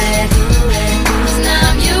do it. 'Cause now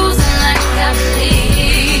I'm using like I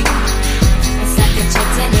believe. It's like a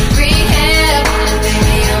checked in the rehab, and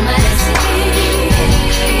baby I'm at a sea.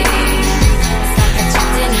 It's like a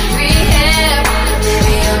checked in the rehab, and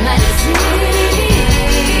baby I'm at a sea.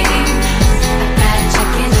 I gotta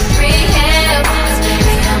check in the rehab, 'cause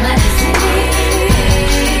baby I'm at a sea.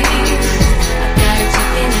 I gotta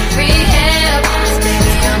check in the rehab, 'cause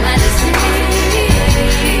baby I'm at a sea.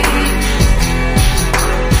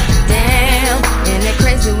 Damn, isn't it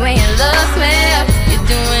crazy when you love me? You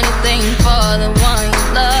do anything for the one you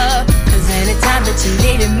love. 'Cause anytime that you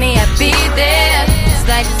needed me, I'd be there. It's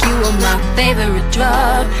like you were my favorite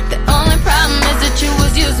drug. The only problem is that you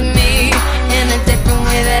was using me in a different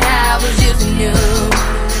way that I was using you.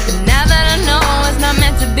 But now that I know it's not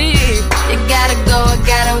meant to be, you gotta go, I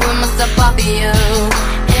gotta win myself off of you.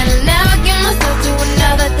 And I'll never give myself to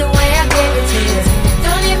another the way I gave it to you.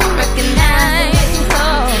 Don't even recognize,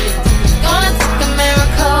 oh. Gonna take a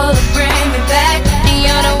miracle to bring me back, and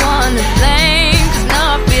you're the one to blame. 'Cause now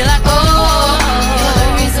I feel like, oh, you're the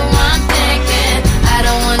reason why I'm thinking I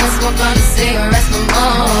don't wanna smoke on the cigarettes no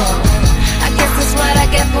more. I guess that's what I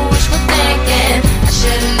get for wishful thinking. I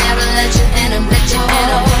should've never let you in and let you in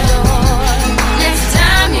a door. Next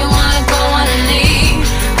time you wanna go on and leave,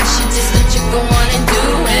 I should just let you go on and do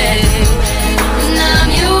it. 'Cause now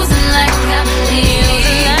I'm using like I believe.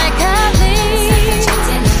 It's like a checked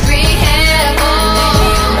in the rehab, oh.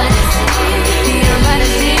 I'm at a sea. I'm at a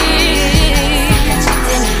sea. I checked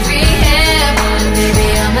in the rehab, baby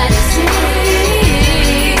I'm at a sea.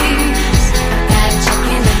 I gotta check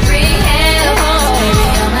in the rehab, baby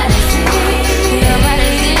I'm at a sea. I'm at a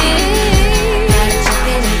sea. I gotta check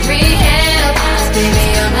in the rehab, baby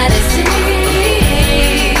I'm at a sea.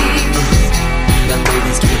 Now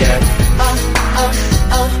ladies, give me that. Oh, oh,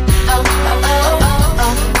 oh, oh, oh, oh,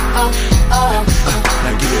 oh, oh, oh.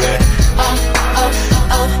 Now give me that. Oh, oh,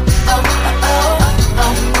 oh, oh, oh,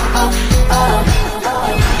 oh, oh, oh.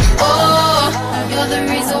 Oh, you're the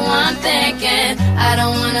reason why I'm thinking I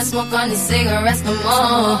don't wanna smoke on these cigarettes no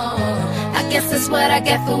more. I guess that's what I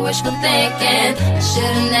get for wishful thinking. I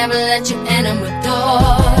should've never let you enter my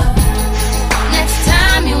door. Next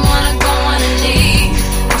time you wanna go on and leave,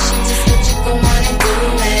 I should just let you go on and do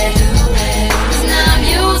it. 'Cause now I'm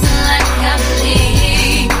using like I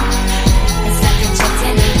believe. It's like a checked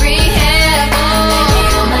in the rehab, oh.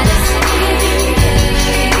 I'm at a sea.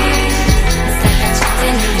 It's like a checked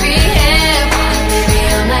in the rehab, baby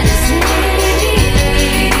I'm at a sea.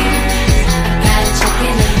 I gotta check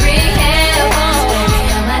in the rehab, oh. Baby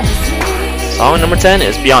I'm at a sea. Song number 10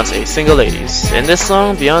 is Beyonce, Single Ladies. In this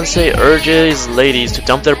song, Beyonce urges ladies to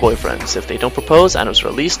dump their boyfriends if they don't propose, and was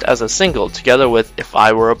released as a single together with If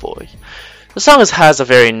I Were a Boy. The song has a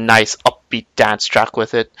very nice upbeat dance track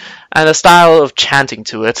with it, and a style of chanting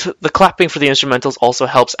to it. The clapping for the instrumentals also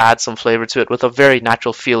helps add some flavor to it with a very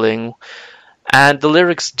natural feeling, and the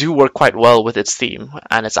lyrics do work quite well with its theme,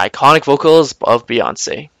 and its iconic vocals of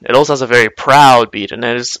Beyonce. It also has a very proud beat, and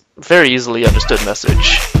it is a very easily understood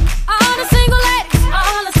message. All the single ladies,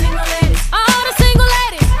 all the single ladies, all the single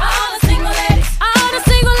ladies, all the single ladies, all the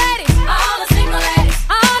single ladies, all the single ladies,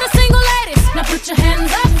 all the single ladies. Now put your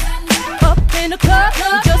hands up in the club.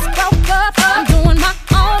 You just broke up. I'm doing my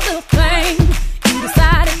own little thing. You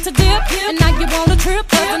decided to dip, and now you want a trip.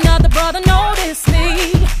 'Cause another brother noticed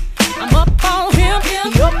me. I'm up on him, he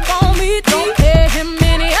up on me. Don't pay him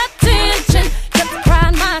any attention. Just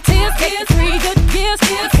crying my tears, get 3 good years.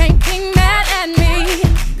 You can't be mad at me.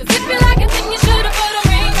 'Cause if you like it, then you should've put a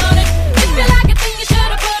ring on it. If you like it, then you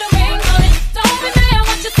should've put a ring on it. Don't be mad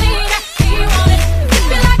once you see that he want it. 'Cause if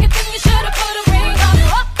you like it, then you should've put a ring on it.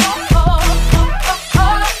 Oh, oh, oh.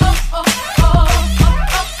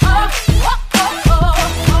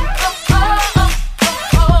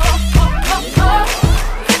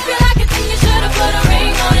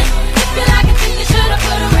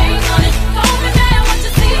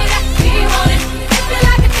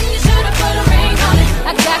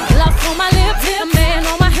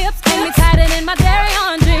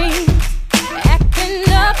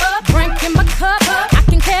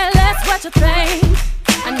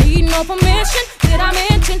 no permission. Did I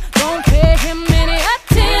mention? Don't pay him any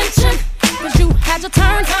attention. Cause you had your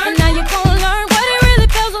turn, and now you're gonna learn what it really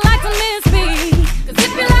feels like to miss me. Cause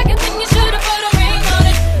if you like it, then you should've put a ring on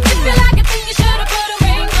it. If you like it, then you should've put a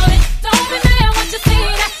ring on it. Don't be mad when you see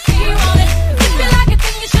that he want it. Cause if you like it,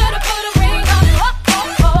 then you should've put a ring on it. Oh, oh,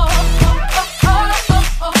 oh, oh, oh, oh, oh,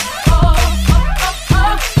 oh,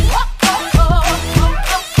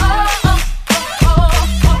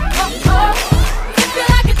 oh, If you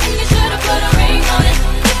like it, then you should've put a ring on it.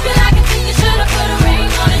 If you like it, then you should've put a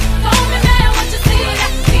ring on it. Don't be mad when you see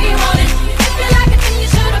that he want it. If you like it, then you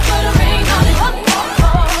should've put a ring on it.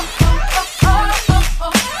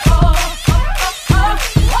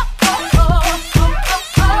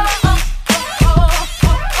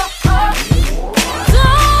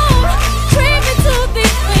 Don't treat me to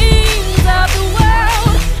these things of the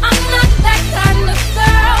world. I'm not that kind of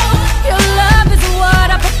girl. Your love is what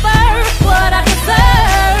I prefer, what I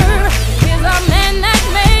deserve. Is a man that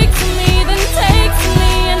makes me, then takes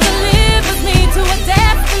me and delivers me to a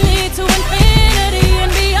destiny, to infinity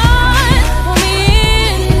and beyond. Pull me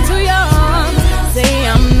into your arms, say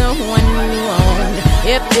I'm the one you want.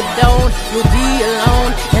 If you don't, you'll be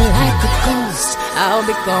alone, and like a ghost, I'll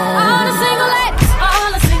be gone. All the single ladies, all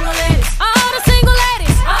the single ladies, all the single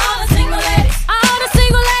ladies, all the single ladies, all the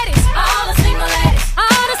single ladies, all the single ladies,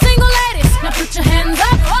 all the single ladies. Now put your hands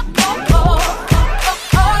up.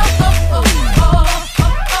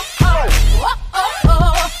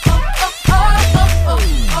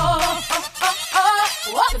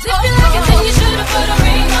 If you like it, then you should've put a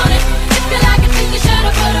ring on it. If you like it, then you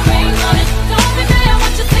should've put a ring on it. Don't be mad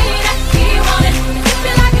when you see that he want it. If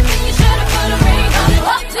you like it, then you should've put a ring on it.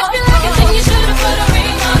 If you like it, then you should've put a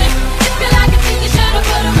ring on it. If you like it, then you should've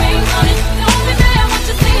put a ring on it. Don't be mad when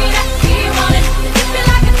you see that he want it. If you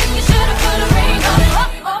like it, then you should've put a ring on it.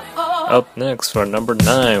 Up next for number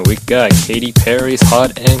 9, we got Katy Perry's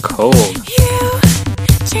Hot and Cold. You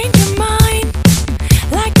change your mind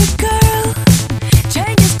like a girl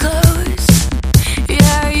changes clothes.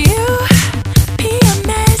 Yeah, you be a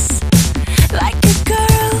mess like a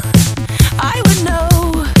girl I would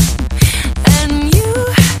know. And you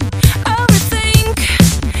overthink,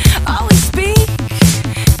 always speak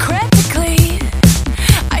critically.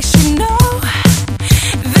 I should know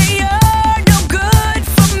that you're no good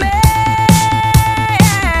for me.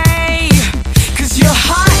 'Cause you're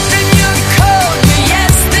hot and you're cold, you're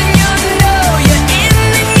yes then you're no, you're in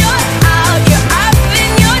and you're out, you're up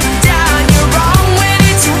and you're down, you're wrong when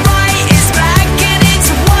it's right, it's black and it's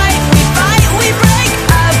white. We fight, we break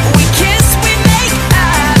up, we kiss, we make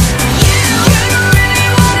up. You don't really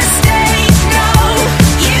wanna stay, no.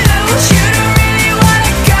 You don't really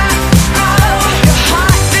wanna go. You're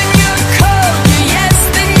hot then you're cold, you're yes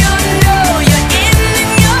then you're no, you're in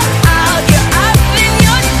and you're out, you're up and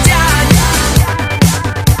you're down.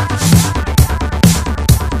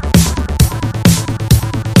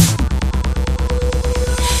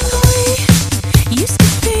 We used to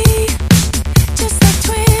be just like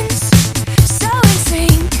twins, so in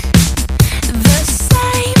sync, the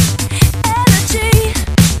same energy.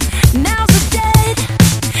 Now's a dead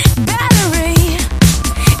battery.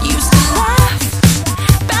 Used to laugh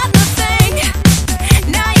about nothing,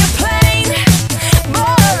 now you're plain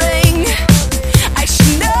boring. I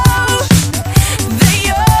should know that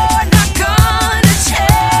you're not gonna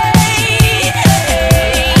change.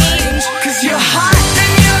 'Cause you're hot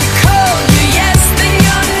then you're cold, you're yes then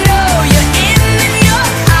you're no, you're in and you're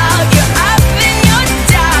out, you're up and you're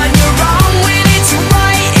down, you're wrong when it's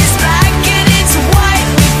right, it's black and it's white.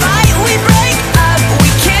 We fight, we break up, we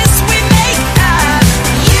kiss, we make up.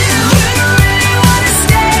 You don't really wanna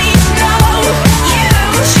stay, no. You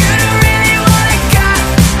don't really wanna go.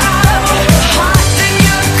 You're hot then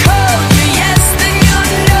you're cold, you're yes then you're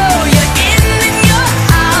no, you're in and you're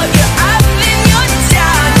out, you're up and you're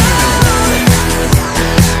down.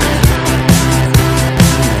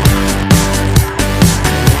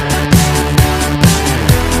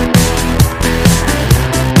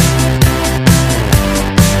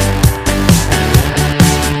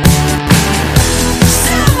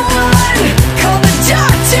 Someone call the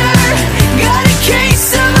doctor. Got a case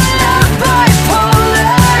of love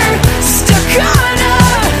bipolar. Stuck on a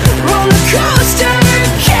roller coaster.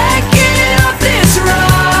 Can't get off this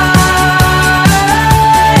ride.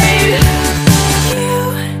 You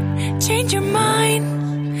change your mind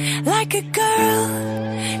like a girl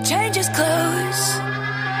changes clothes.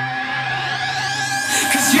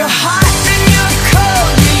 'Cause you're hot then you're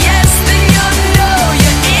cold, you're yes then you're no,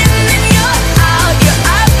 you're in and you're out, you're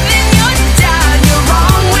up and you're down, you're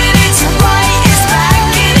wrong when it's right, it's black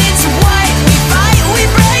and it's white. We fight, we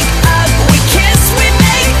break up, we kiss, we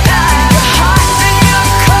make up.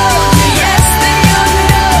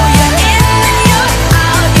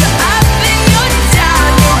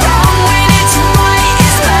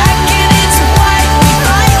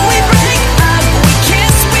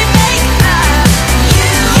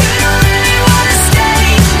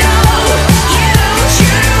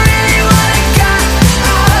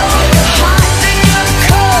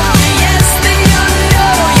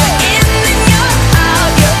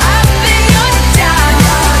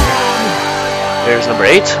 Here's number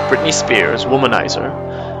 8, Britney Spears,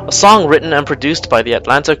 Womanizer. A song written and produced by the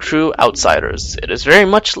Atlanta crew Outsiders. It is very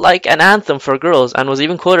much like an anthem for girls and was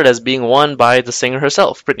even quoted as being won by the singer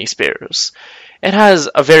herself, Britney Spears. It has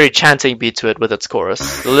a very chanting beat to it with its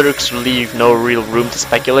chorus. The lyrics leave no real room to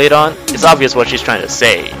speculate on. It's obvious what she's trying to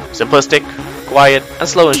say. Simplistic, quiet, and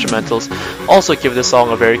slow instrumentals also give this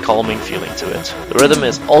song a very calming feeling to it. The rhythm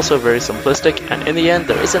is also very simplistic, and in the end,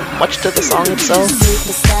 there isn't much to the song itself.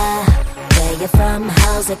 Superstar, where you from?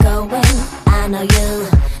 How's it going? I know you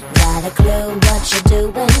got a clue what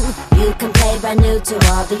you're doing. You can play brand new to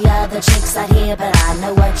all the other chicks out here, but I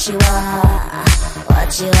know what you are,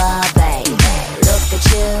 baby. Look at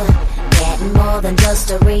you, getting more than just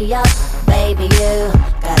a re-up. Baby, you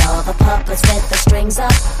got all the puppets with the strings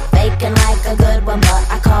up, faking like a good one, but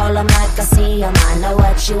I call them like I see them. I know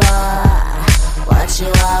what you are,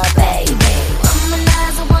 baby.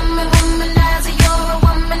 Womanizer, womanizer, you're a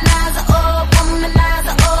womanizer, oh,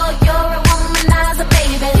 womanizer, oh, you're a womanizer,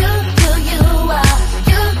 baby. You are,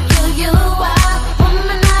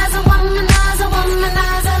 womanizer, womanizer,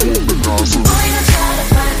 womanizer. Boy, don't try to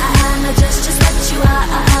front, I know just what you are.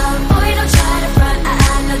 Boy, don't try to front, I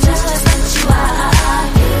know just what you are.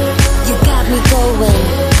 You got me going,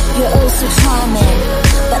 you're oh so charming,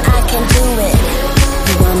 but I can do it.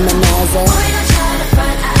 You womanizer. Boy, don't try to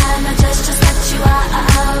front, I know just what you are.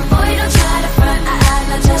 Boy, don't try to front, I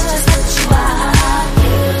know just what you are.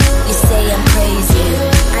 You say I'm crazy,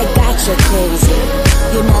 I got you crazy.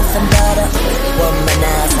 You're nothing but a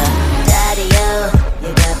womanizer. Daddy,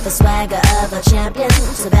 you got the swagger of a champion.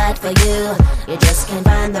 Too bad for you, you just can't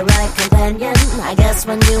find the right companion. I guess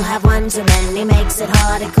when you have one too many makes it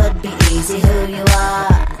hard. It could be easy who you are,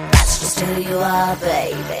 that's just who you are,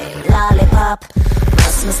 baby. Lollipop,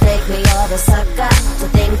 must mistake me or the sucker to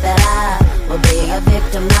think that I will be a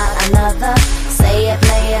victim, not another. Say it,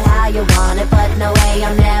 play it how you want it, but no way,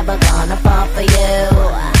 I'm never gonna fall for you.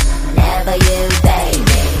 Never you,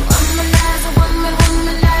 baby. Womanizer,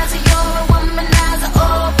 womanizer, you're a womanizer,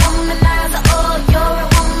 oh, womanizer, oh, you're a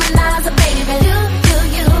womanizer, baby.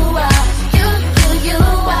 You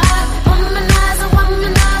are, womanizer,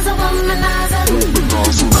 womanizer, womanizer.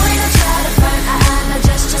 Boy, don't try to front, I know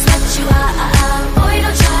just what you are. Boy,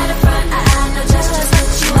 don't try to front, I know just what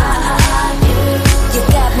you are. You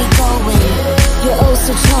got me going, you're oh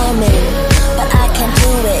so charming, but I can't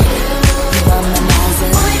do it. You womanizer.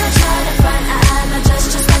 Boy, don't try to front, I know just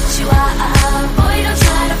what you are. Boy, don't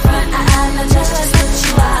try to front, I know just what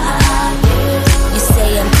you are. You say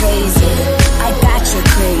I'm crazy, I got you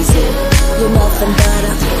crazy. You're nothing but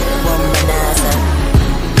a womanizer.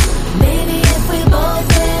 Maybe if we both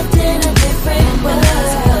lived in a different world,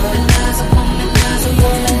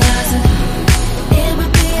 it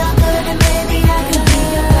would be all good and maybe I could be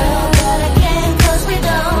your girl, but I can't 'cause we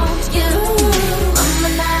don't. You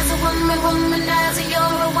womanizer, womanizer,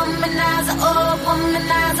 you're a womanizer, oh,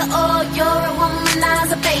 womanizer, oh, you're a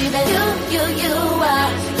womanizer, baby.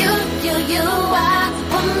 You are,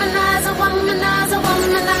 womanizer, womanizer,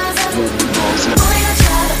 womanizer. Boy, don't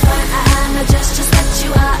try to front, I know just what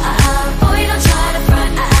you are. Boy, don't try to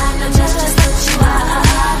front, I know just what you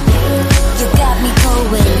are. You got me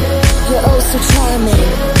going, you're oh so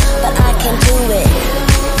charming, but I can't do it.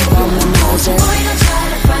 You womanizer. Boy, don't try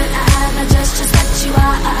to front, I know just what you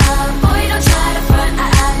are. Boy, don't try to front,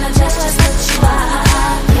 I know just what you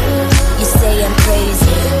are. You say I'm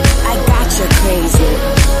crazy, I got you crazy.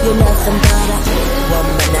 You're nothing but a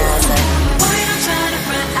womanizer. Boy, don't try to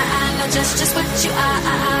front, I know just what you are.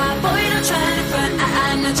 Boy, don't try to front,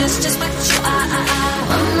 I know just what you are.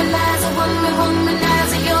 Womanizer,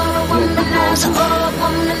 womanizer, you're a womanizer, oh,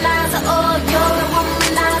 womanizer, oh, you're a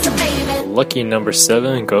womanizer, baby. Lucky number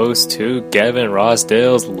 7 goes to Gavin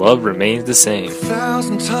Rossdale's Love Remains the Same.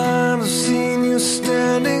 1,000 times I've seen you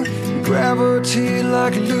standing, gravity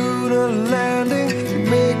like lunar landing. You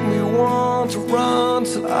make me want to run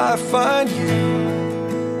till I find you.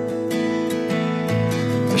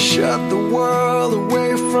 I shut the world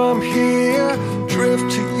away from here,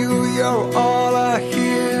 drift to you, you're all I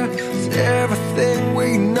hear. 'Cause everything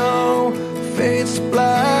we know fades to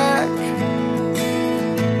black.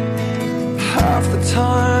 Half the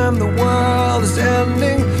time the world is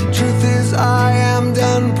ending, truth is I am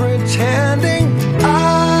done pretending.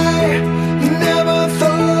 I never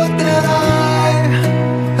thought that I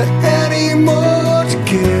had any more to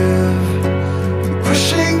give,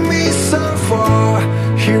 pushing me so far.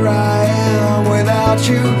 Here I am without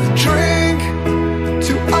you. Drink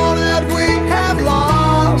to all that we have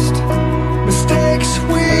lost, mistakes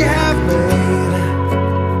we have made.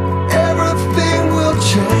 Everything will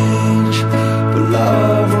change, but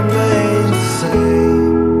love remains the same.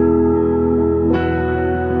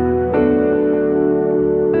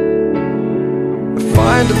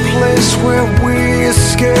 find a place where we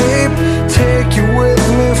escape. Take you with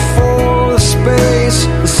me for a space.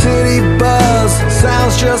 The city buzz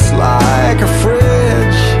sounds just like a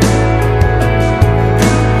fridge.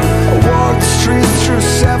 I walked the streets through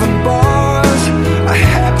 7 bars. I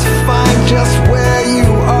had to find just where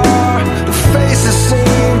you are. The faces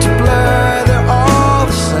seem to blur, they're all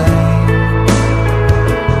the same.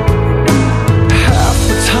 Half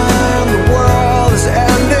the time the world is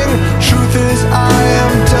ending. Truth is I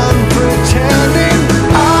am done pretending.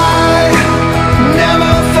 I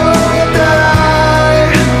never thought that I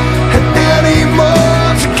had any more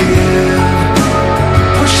to give.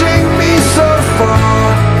 Pushing me so far,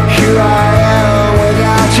 here I am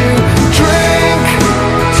without you. Drink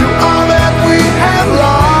to all that we have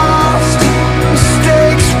lost,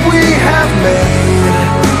 mistakes we have made.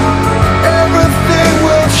 Everything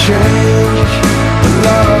will change, but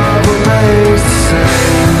love remains the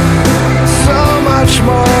same. So much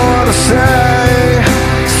more to say,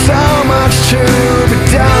 so much to be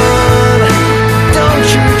done. Don't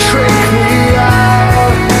you trick me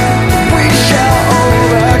out, we shall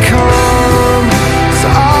overcome. It's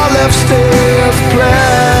all left still to play.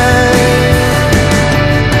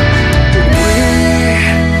 We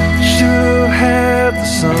should have had the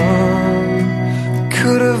song,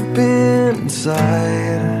 could have been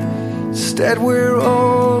inside. Instead we're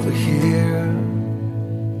over here.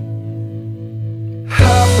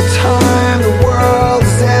 Half the time the world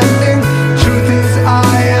is ending. Truth is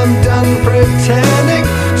I am done pretending.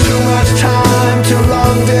 Too much time, too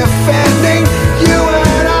long defending. You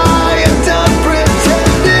and I am done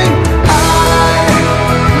pretending. I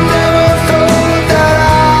never thought that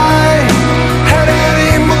I had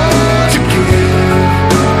any more to give.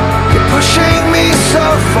 You're pushing me so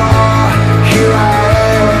far, here I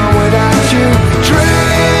am without you.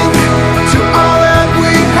 Drink to all that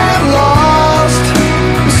we have lost,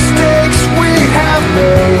 mistakes we have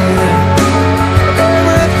made.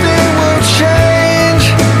 Everything will change,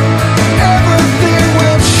 everything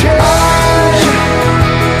will change.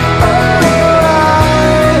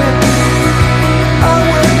 I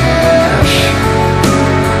wish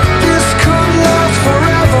this could last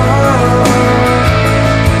forever.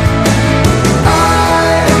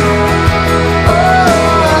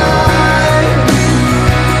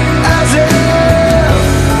 As if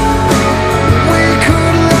we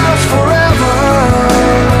could last forever.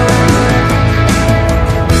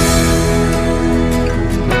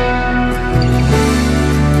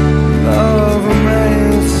 Love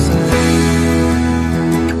remains the same.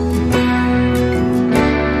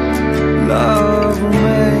 Love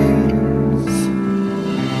remains.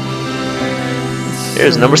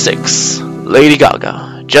 Here's number 6. Lady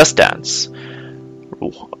Gaga, Just Dance.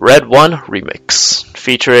 Red One Remix,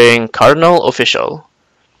 featuring Cardinal Official.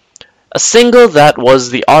 A single that was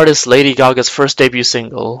the artist Lady Gaga's first debut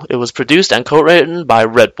single. It was produced and co-written by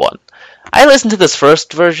Red One. I listened to this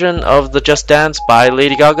first version of the Just Dance by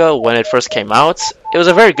Lady Gaga when it first came out. It was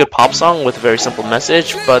a very good pop song with a very simple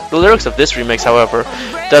message, but the lyrics of this remix, however,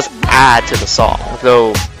 does add to the song,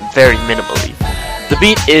 though very minimally. The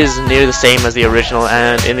beat is near the same as the original,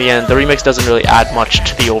 and in the end, the remix doesn't really add much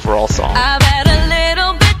to the overall song. I've had a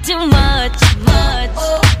little bit too much.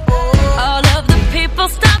 All of the people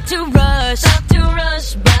stop to rush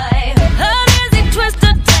by. A dizzy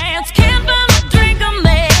twisted dance, can't find a drink I'm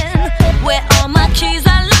in. Where all my keys?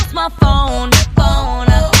 I lost my phone. What's going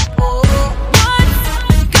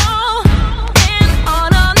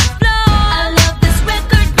on the floor? I love this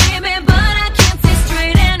record, baby, but I can't see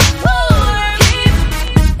straight anymore. Keep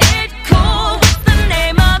it cool. What's the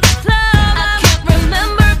name of the club? I can't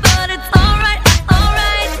remember, but it's alright.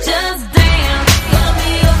 Just dance, gonna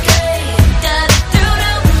be okay.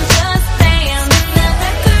 Da-da-do-do, just dance. It's that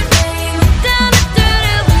record name.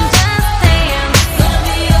 Da-da-do-do, just dance. Gonna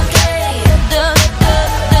be okay.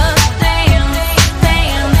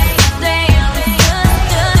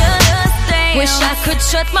 Dance. Wish I could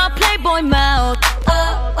shut my Playboy mouth.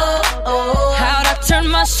 How'd I turn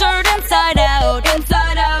my shirt inside out?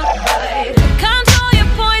 Right. Control your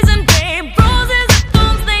poison, babe. Roses are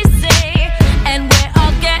thorns, they say. And we're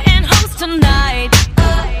all getting hoes tonight.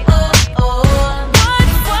 What's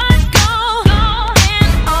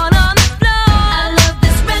going on the floor? I love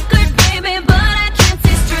this record, baby, but I can't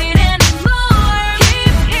see straight anymore.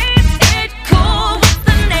 Keep it cool. What's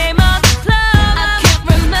the name of the club? I can't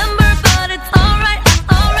remember, but it's alright.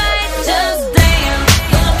 Just dance,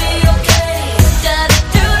 gonna be okay.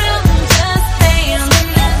 Da-da-do-do, just dance.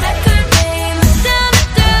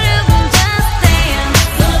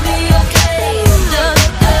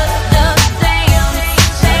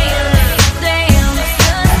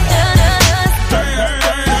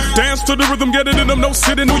 no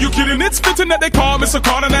sitting, who you kidding? It's fitting that they call Mr.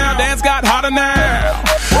 Carter now. Dance got hotter now.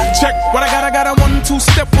 Check what I got a 1-2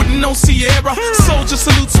 step with no Sierra. Soldier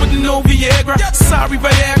salutes with no Viagra. Sorry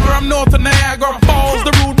Viagra, I'm north of Niagara Falls.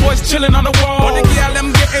 The rude boys chilling on the wall. But the gal,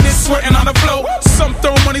 them getting it, sweating on the floor. Some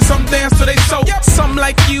throw money, some dance till they soak. Some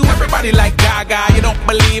like you, everybody like Gaga. You don't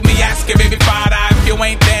believe me, ask your baby father. If you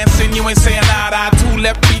ain't dancing, you ain't saying nada. 2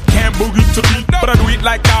 left feet can't boogie to beat, but I do it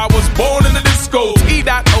like I was born in the disco.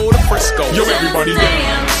 T.O. the Frisco. Yo, everybody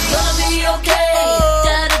dance. Gonna be okay.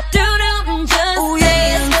 Da-da-do-do, just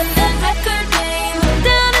dance with that record name.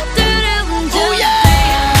 Da-da-do-do, just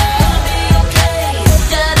dance. Gonna be okay.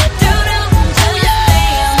 Da-da-do-do, just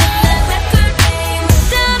dance with that record name.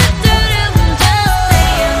 Da-da-do-do, just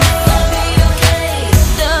dance. Gonna be okay.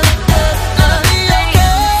 Da-da-do-do,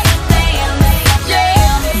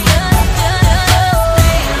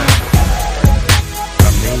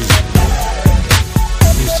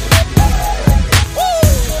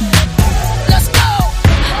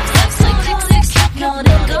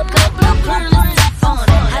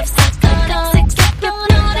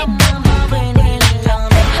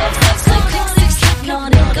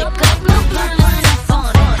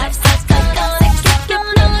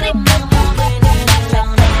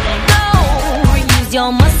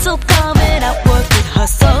 your muscle covered up, work it,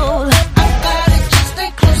 hustle. I gotta just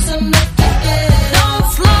stay close enough to get it. Don't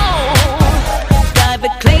slow, drive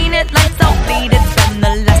it, clean it, lights out, beat it from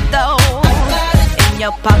the last door. In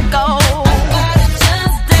your pocket.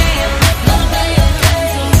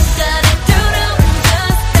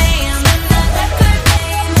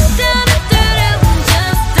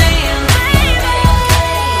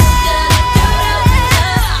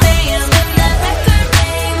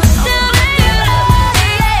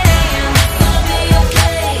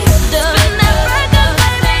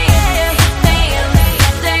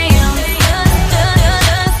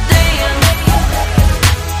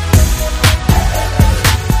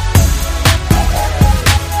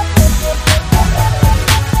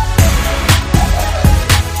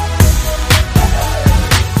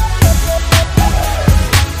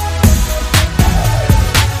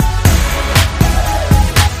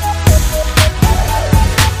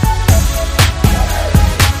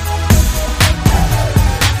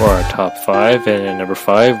 For our top 5, and at number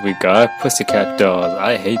 5 we got Pussycat Dolls.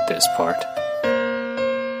 I hate this part.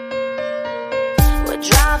 We're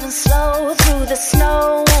driving slow through the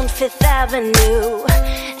snow on 5th Avenue.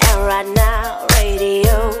 And right now,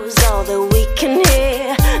 radio's all that we can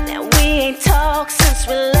hear. Now we ain't talked since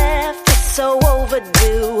we left, it's so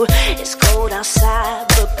overdue. It's cold outside,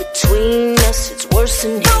 but between us it's worse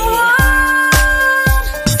than here.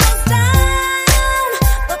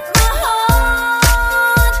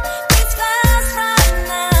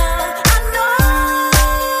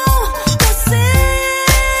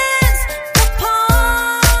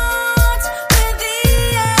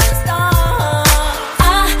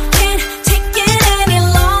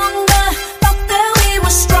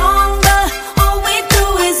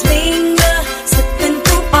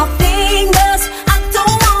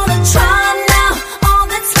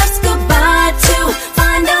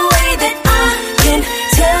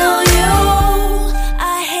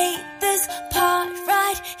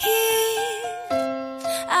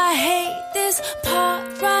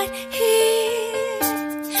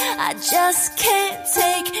 I just can't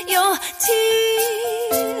take your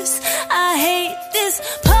tears. I hate this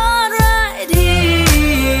part right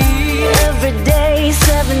here. Every day,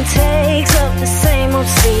 7 takes of the same old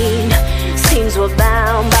scene. Seems we're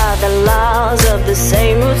bound by the laws of the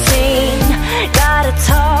same routine. Gotta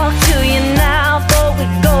talk to you now before we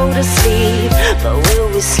go to sleep. But will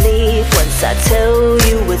we sleep once I tell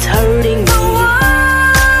you it's hurting me?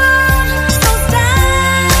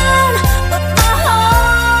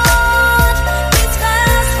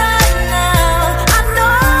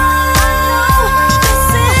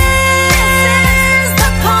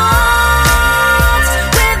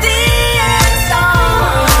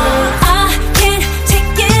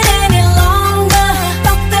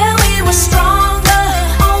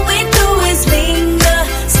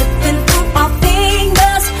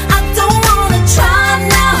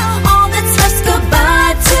 Let's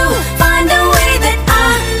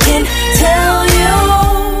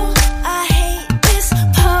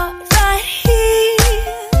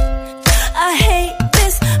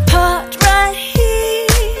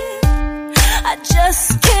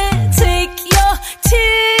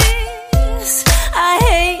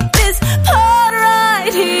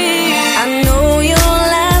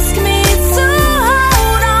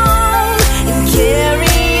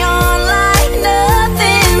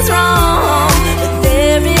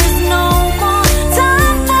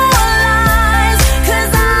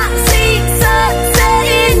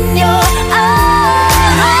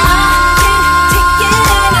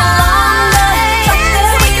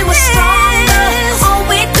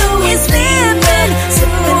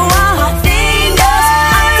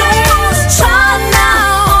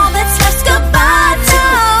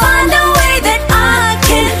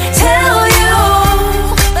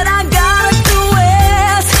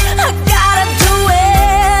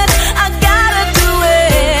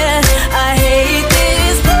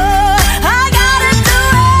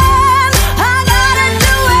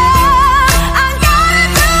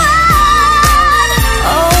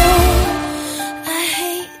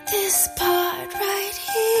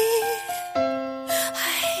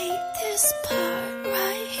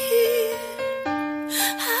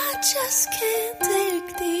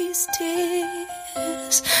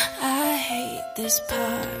this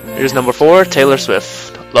part. Here's number 4, Taylor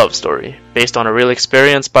Swift, Love Story. Based on a real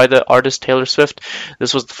experience by the artist Taylor Swift,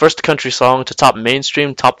 this was the first country song to top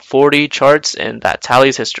mainstream top 40 charts in that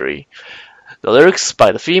tally's history. The lyrics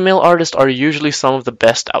by the female artist are usually some of the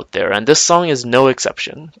best out there, and this song is no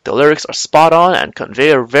exception. The lyrics are spot on and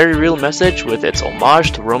convey a very real message with its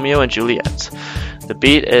homage to Romeo and Juliet. The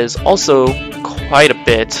beat also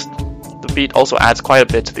adds quite a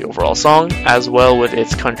bit to the overall song, as well with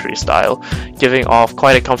its country style, giving off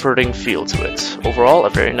quite a comforting feel to it. Overall,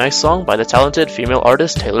 a very nice song by the talented female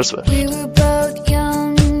artist Taylor Swift. We were both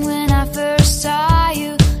young when I first saw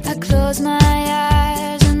you. I closed my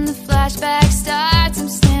eyes and the flashback starts. I'm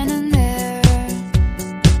standing there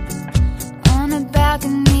on a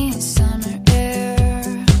balcony in summer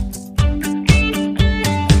air.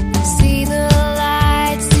 See the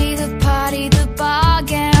lights, see the party, the ball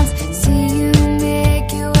gowns. See you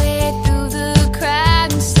make your way through the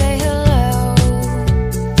crowd and say hello.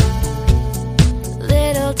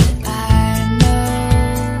 Little did I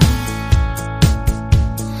know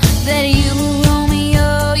that you were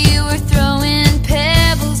Romeo, you were throwing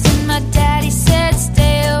pebbles, and my daddy said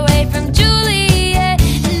stay away from Juliet,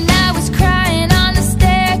 and I was crying on the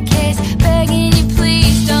staircase, begging you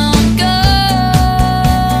please don't go.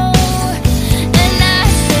 And I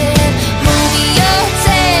said, Romeo,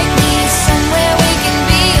 take me somewhere we can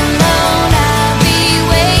be alone. I'll be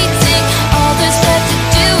waiting, all there's left to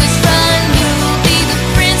do is run. You'll be the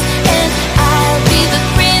prince and I'll be the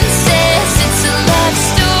princess. It's a love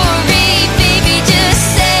story, baby, just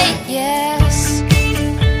say yes.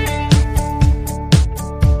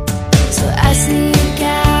 So I sneak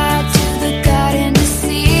out to the garden to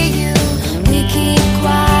see you. We keep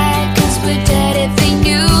quiet 'cause we're dead if they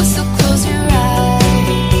knew. So close your eyes,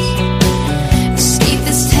 escape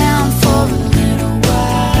this town for a little while.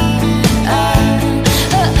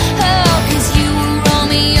 'Cause you were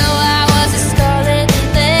Romeo, I was a scarlet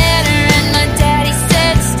letter, and my daddy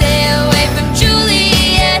said stay away from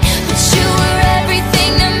Juliet, but you were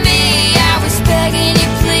everything to me. I was begging you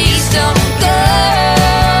please don't go.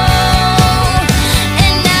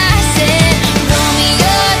 And I said,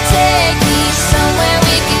 Romeo, take me somewhere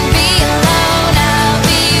we can be alone. I'll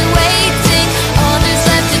be waiting, all there's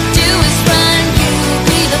left to do is run. You'll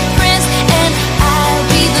be the prince and I'll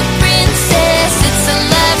be the princess. It's a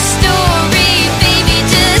love story, baby,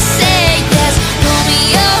 just say yes.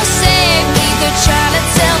 Romeo, save me, they're trying to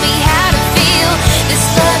tell me how to feel. This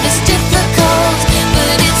love is difficult,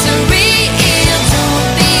 but it's a real. Don't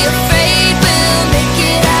be afraid, we'll make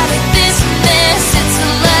it out of this mess. It's a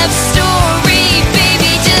love story,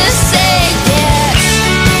 baby, just say yes.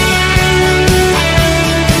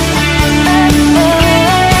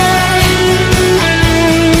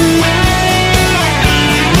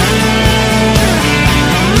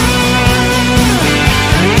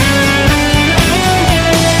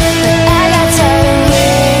 I got tired of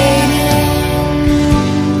waiting,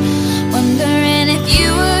 wondering if you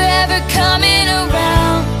were ever coming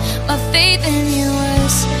around. My faith in you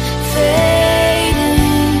was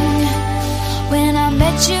fading when I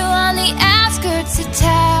met you on the outskirts of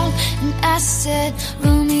town, and I said,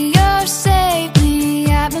 Romeo, save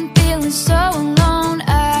me. I've been feeling so alone.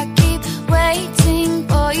 I keep waiting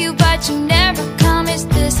for you, but you never come. Is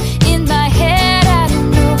this in my head? I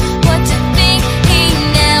don't know what to think. He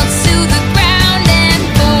knelt to the ground and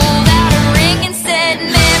pulled out a ring and said,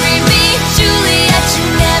 marry me, Juliet. You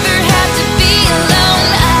never have to be alone.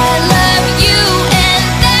 I love you, and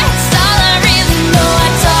that's all I really know. I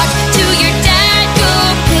talked to your dad, go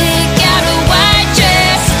pick out a white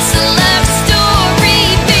dress. It's a love story,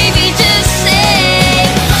 baby, just say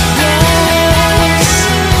yes.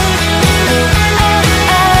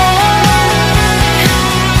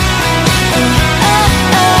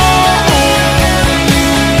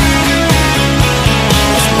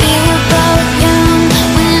 We were both young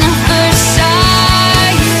when I first saw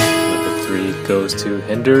you. Number 3 goes to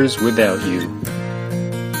Hinders Without You.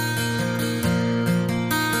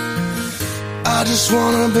 I just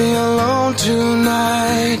wanna be alone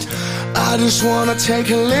tonight. I just wanna take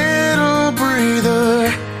a little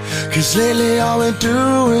breather. 'Cause lately all we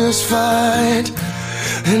do is fight,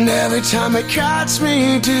 and every time it cuts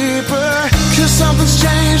me deeper. 'Cause something's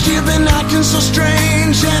changed, you've been acting so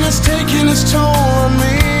strange, and it's taking its toll on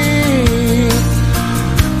me.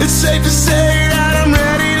 It's safe to say that I'm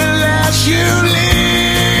ready to let you leave.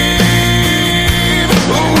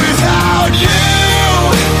 But without you,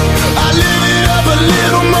 I live it up a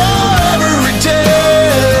little more every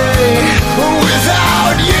day.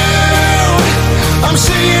 Without you, I'm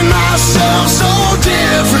seeing myself so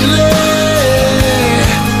differently.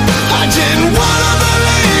 I didn't wanna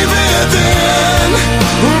believe it then.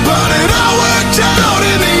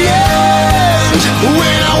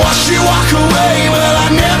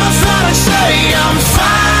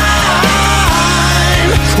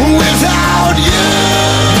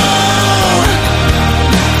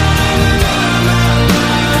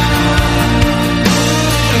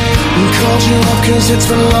 called you up 'cause it's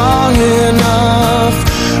been long enough.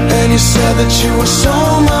 And you said that you were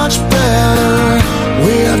so much better.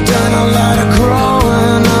 We have done a lot of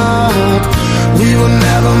growing up. We were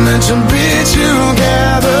never meant to be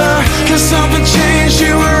together. 'Cause something changed,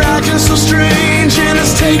 you were acting so strange, and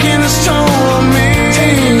it's taking its toll on me.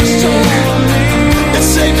 It's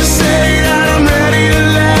safe to say that I'm ready to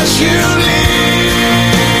let you leave.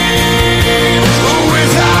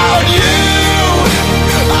 Without you,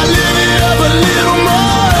 I live it up a little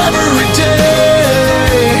more every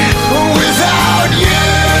day. Without you,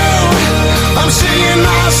 I'm seeing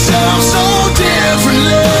myself so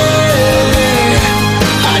differently.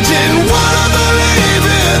 I didn't wanna believe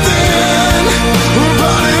it then,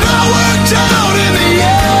 but it all worked out in the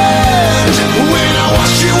end. When I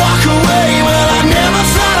watched you walk away, well, I never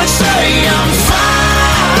thought I'd say I'm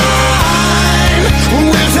fine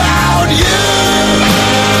without you.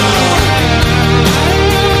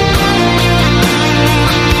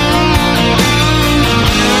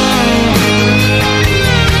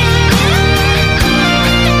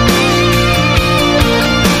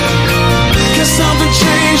 Something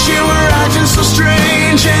changed, you were acting so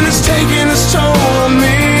strange, and it's taking its toll on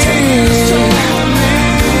me.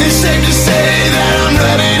 It's safe to say that I'm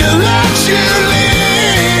ready to let you leave.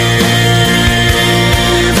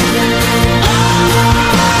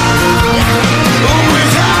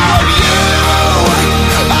 Without you,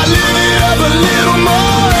 I live it up a little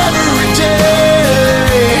more every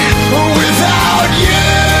day. Without you,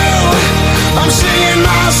 I'm seeing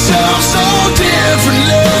myself so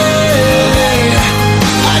differently.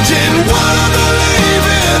 Didn't wanna believe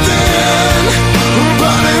it then,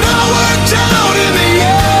 but it all worked out in the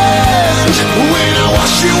end. When I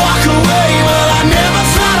watched you walk away, well, I never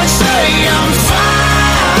thought I'd say I'm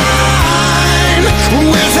fine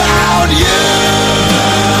without you.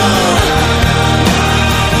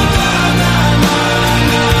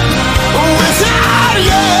 Without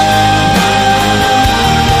you.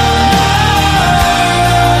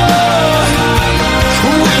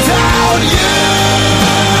 Without you.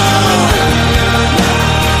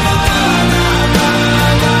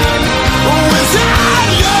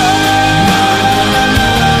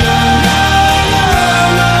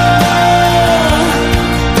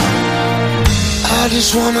 I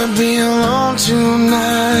just wanna be alone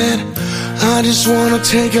tonight. I just wanna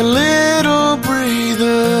take a little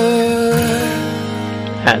breather.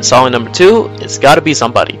 And song number 2 is Gotta Be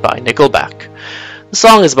Somebody by Nickelback. The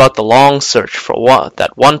song is about the long search for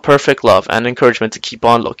that one perfect love and encouragement to keep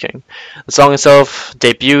on looking. The song itself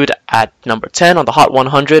debuted at number 10 on the Hot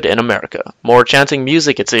 100 in America. More chanting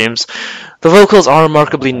music, it seems. The vocals are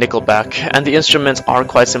remarkably Nickelback, and the instruments are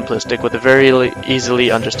quite simplistic with a very easily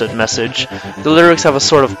understood message. The lyrics have a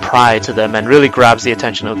sort of pride to them and really grabs the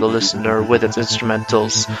attention of the listener with its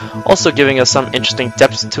instrumentals, also giving us some interesting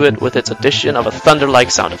depth to it with its addition of a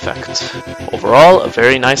thunder-like sound effect. Overall, a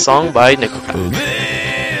very nice song by Nickelback.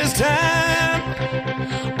 This time,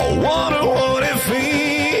 I wonder what it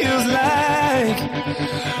feels like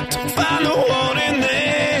to find the one in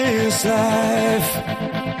this life,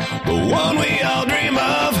 the one we all dream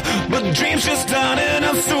of, but dreams just aren't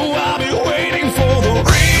enough, so I'll be waiting for the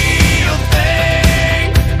real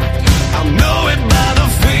thing. I'll know it by the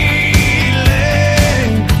feeling,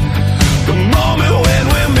 the moment when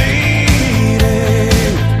we're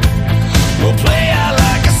meeting. We'll play out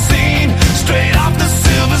like a scene, straight off the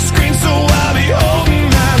silver screen, so I'll be holding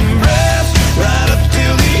my breath right up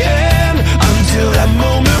till the end, until that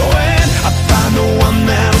moment when I find the one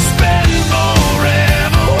that'll spend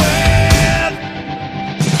forever with.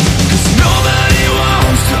 'Cause nobody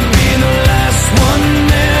wants to be the last.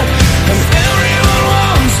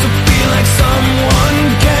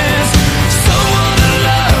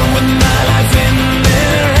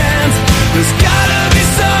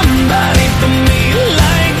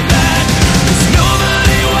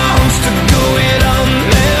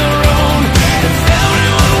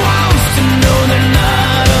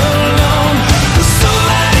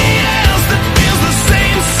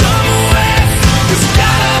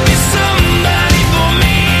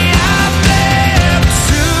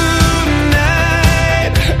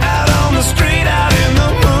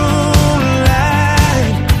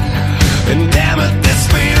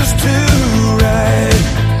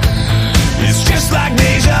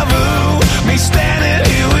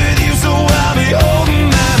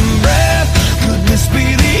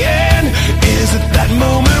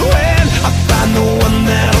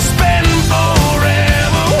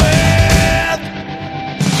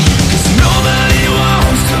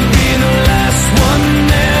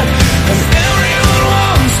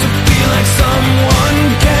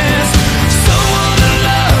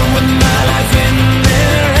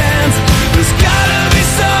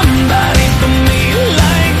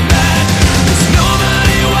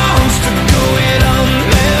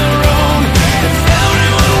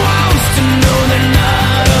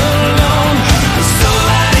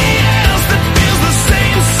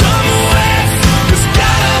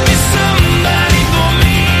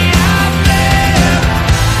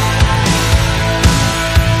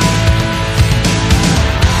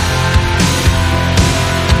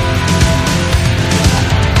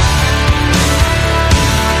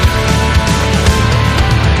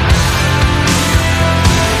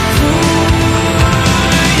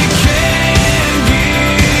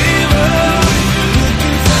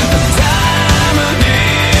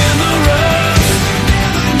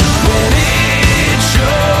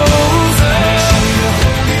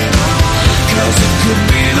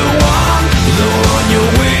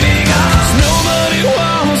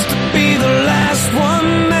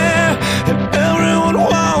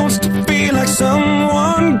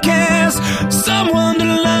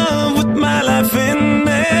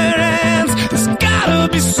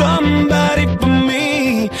 somebody for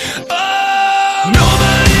me. Oh,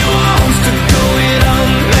 nobody wants to go it on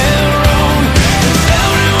their own.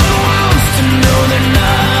 Everyone wants to know they're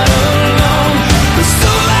not alone. There's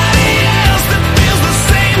somebody else that feels the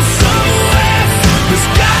same somewhere. There's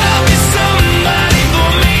gotta be somebody for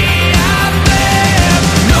me out there.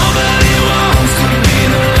 Nobody wants to be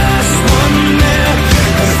the last one there.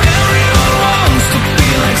 'Cause everyone wants to be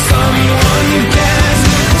like someone cares.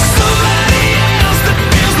 Somebody else that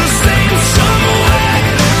feels the same somewhere.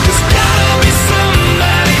 There's gotta be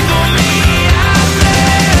somebody for me out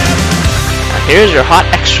there. And here's your hot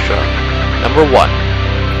extra. Number 1.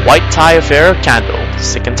 White Tie Affair, Candle,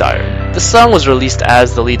 Sick and Tired. This song was released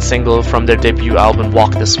as the lead single from their debut album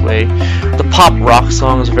Walk This Way. The pop rock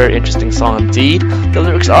song is a very interesting song indeed. The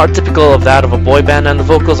lyrics are typical of that of a boy band and the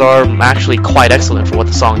vocals are actually quite excellent for what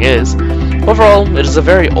the song is. Overall, it is a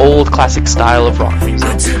very old classic style of rock music.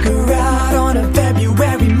 I took her out on a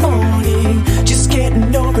February morning, just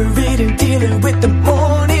getting over it and dealing with the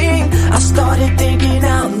morning. I started thinking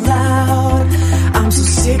out loud, I'm so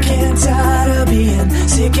sick and tired of being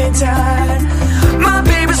sick and tired. My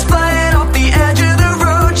baby's flying off the edge of the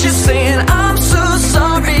road, she's saying I'm so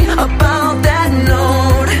sorry about that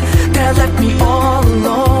note that left me all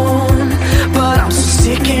alone. But I'm so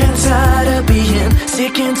sick and tired of being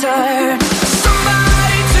sick and tired.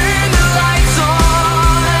 Somebody turn the lights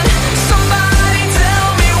on. Somebody tell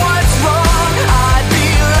me what's wrong. I'd be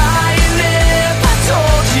lying if I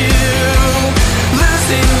told you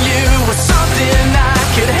losing you was something I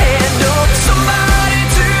could handle. Somebody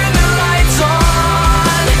turn the lights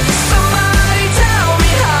on. Somebody tell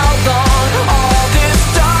me how long all this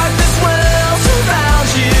darkness will surround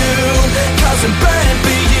you. 'Cause I'm burning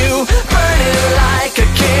for you, burning like a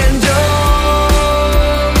candle.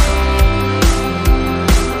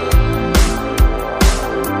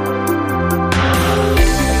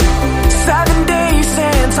 7 days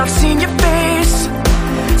since I've seen your face.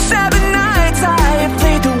 7 nights I have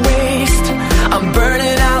played the waste. I'm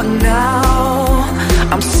burning out now.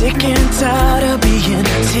 I'm sick and tired of being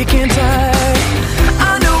sick and tired.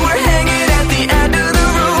 I know we're hanging at the end of the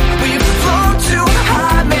rope. We've flown too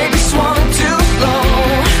high, maybe swung too low.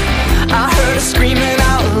 I heard her screaming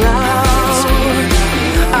out loud.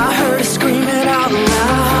 I heard her screaming out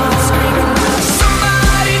loud.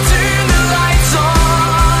 Somebody turn the lights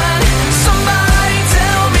on. Somebody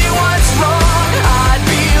tell me what's wrong. I'd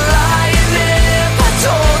be lying if I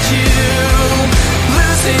told you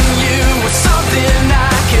losing you was something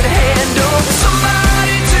I could handle.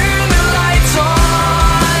 Somebody turn the lights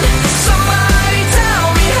on. Somebody tell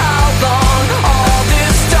me how long all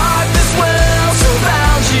this darkness will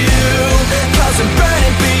surround you. 'Cause I'm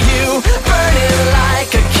burning for you, burning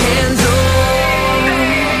like a candle.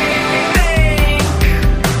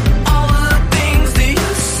 All of the things that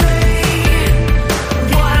you say,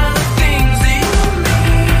 what are the things that you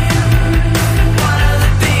mean? What are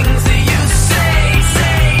the things that you say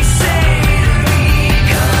to me?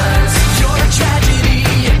 'Cause you're a tragedy,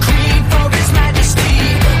 a queen for his majesty.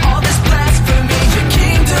 All this blasphemy, your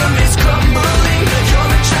kingdom is crumbling.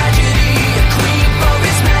 You're a tragedy, a queen for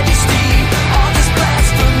his majesty. All this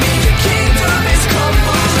blasphemy, your kingdom is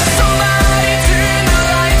crumbling. Somebody turn the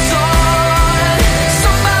lights on.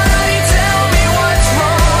 Somebody tell me what's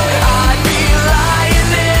wrong. I'd be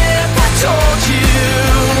lying if I told you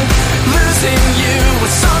losing you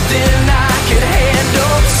was something I could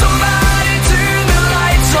handle. Somebody turn the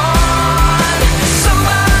lights on.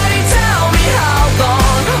 Somebody tell me how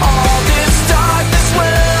long all this darkness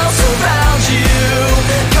will surround you.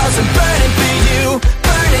 'Cause I'm burning for you,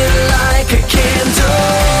 burning like a candle.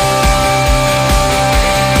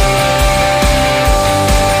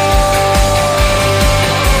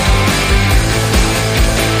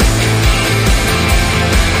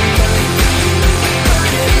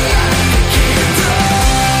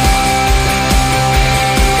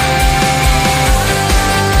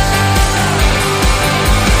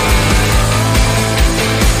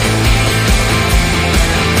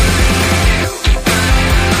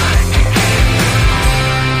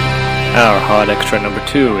 Our hot extra number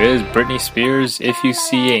 2 is Britney Spears' If You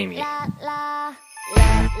See Amy.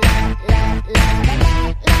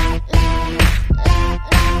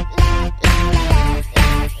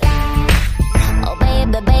 Oh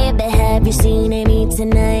baby, baby, have you seen Amy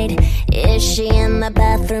tonight? Is she in the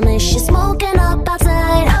bathroom? Is she smoking up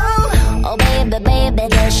outside? Oh baby, baby,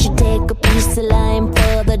 does she take a piece of lime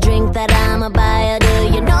for the drink that I'ma buy her?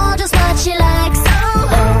 Do you know just what she likes?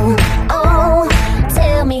 Oh,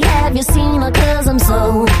 tell me, have you seen her? 'Cause I'm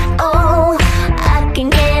so, I can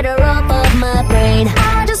get her off of my brain.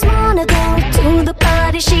 I just wanna go to the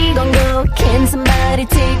party, she gon' go. Can somebody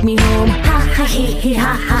take me home. Ha ha he he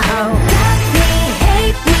ha ha ho. Love me,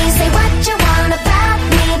 hate me, say what you want about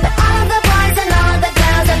me, but all the boys and all the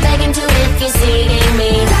girls are begging to if you're seeing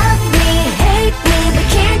me. Love me, hate me, but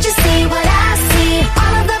can't you see what I see?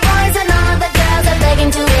 All of the boys and all the girls are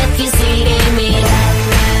begging to if you're seeing me.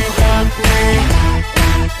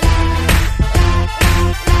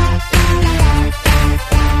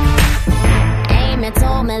 Amy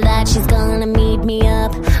told me that she's gonna meet me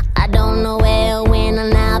up. I don't know where or when or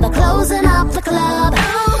now. They're closing up the club.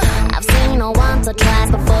 I've seen her once or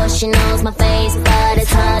twice before she knows my face, but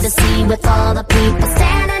it's hard to see with all the people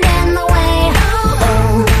standing in the way.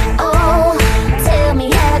 Oh, oh, tell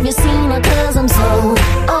me, have you seen her? 'Cause I'm so,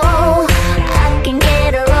 oh, I can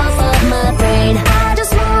get her off of my brain. I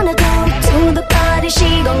just wanna go to the party, she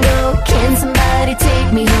gon' go. Can somebody take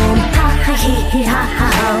me home? Ha ha he he ha ha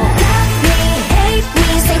ho. Love me, hate me,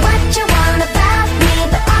 say what you want about me,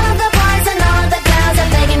 but all the boys and all the girls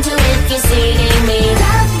are begging to if you're seeing me.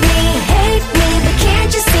 Love me, hate me, but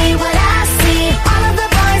can't you see what I see? All of the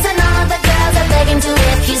boys and all the girls are begging to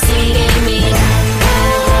if you're seeing me.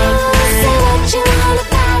 Oh, say what you want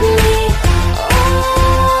about me.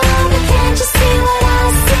 Oh, but can't you see what I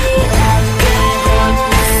see?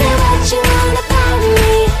 Say what you want about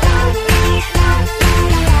me.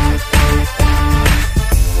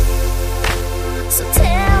 So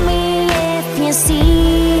tell me if you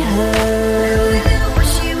see her, what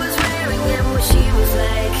she was wearing and what she was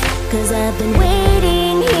like. 'Cause I've been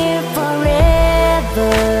waiting here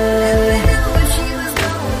forever.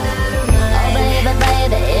 Oh baby,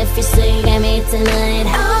 baby, if you're seeing me tonight.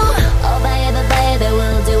 Oh baby, baby,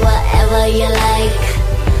 we'll do whatever you like.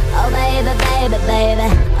 Oh baby, baby, baby.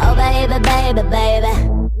 Oh baby, baby, baby.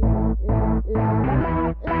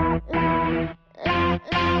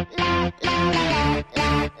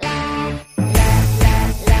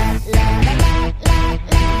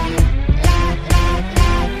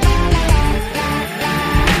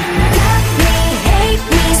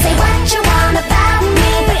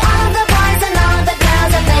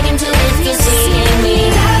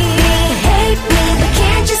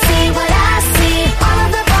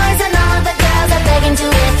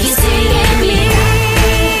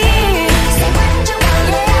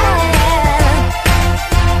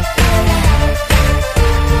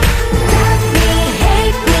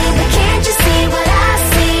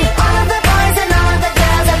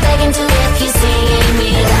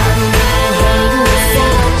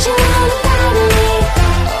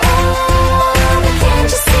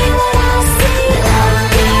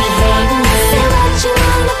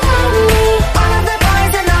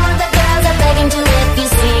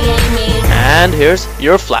 And here's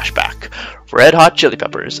your flashback. Red Hot Chili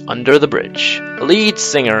Peppers, Under the Bridge. Lead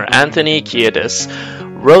singer Anthony Kiedis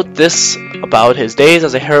wrote this about his days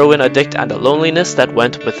as a heroin addict and the loneliness that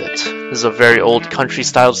went with it. This is a very old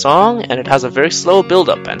country-style song, and it has a very slow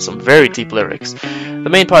build-up and some very deep lyrics. The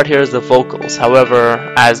main part here is the vocals,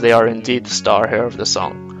 however, as they are indeed the star here of the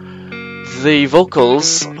song. The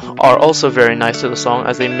vocals are also very nice to the song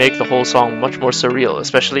as they make the whole song much more surreal,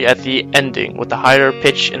 especially at the ending with the higher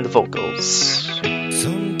pitch in the vocals.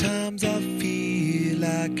 Sometimes I feel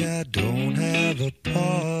like I don't have a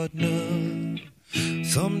partner.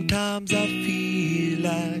 Sometimes I feel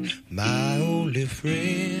like my only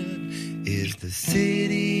friend is the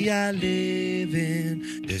city I live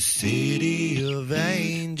in, the city of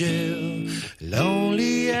angel.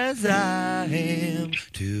 Lonely as I am,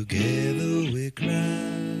 together we cry.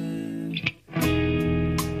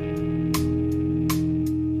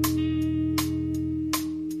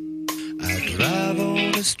 I drive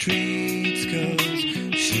on the streets 'cause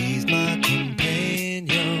she's my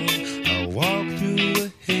companion. I walk through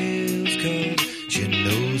the hills 'cause she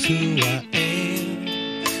knows who I am.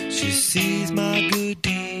 She sees my good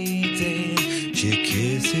deeds and she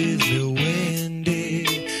kisses me windy.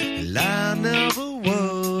 And I never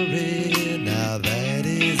worry, now that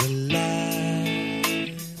is a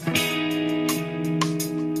lie.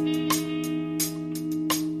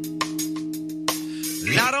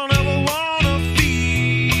 And I don't ever wanna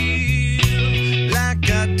feel like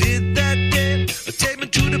I did that day. Take me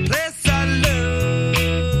to the place I love.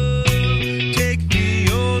 Take me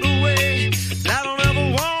all the way. And I don't ever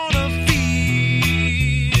wanna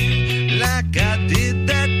feel like I did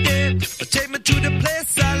that day. Take me to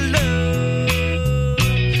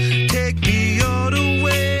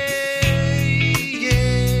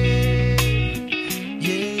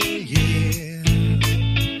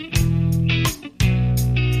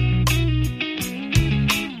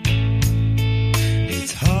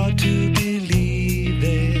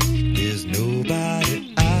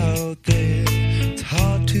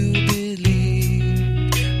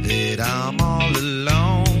that I'm all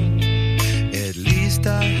alone. At least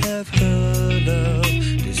I have her love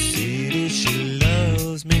to see that she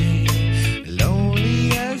loves me.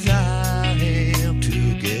 Lonely as I am,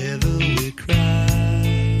 together we cry.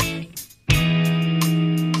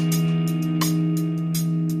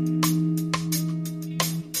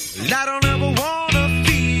 I don't ever wanna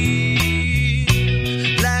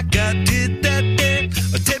feel like I did that day.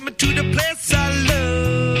 Take me to the place I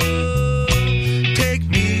love. Take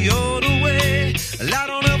me all the way. I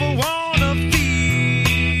don't ever wanna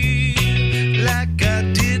feel like I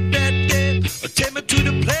did that day. Take me to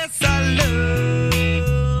the place I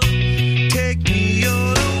love. Take me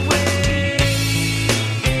all the way.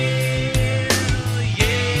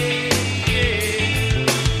 Yeah, yeah.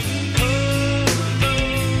 Oh, no,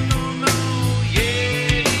 no, no,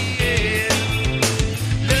 yeah, yeah.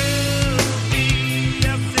 Love me, I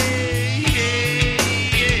say,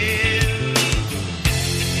 yeah, yeah.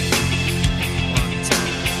 One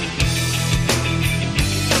time.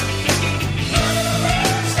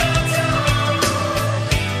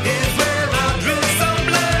 Is where I drew some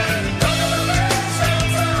blood.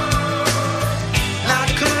 I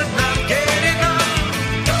could not get enough.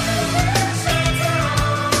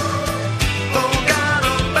 Forgot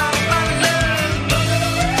about my love.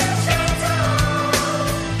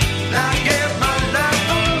 I gave my life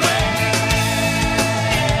away.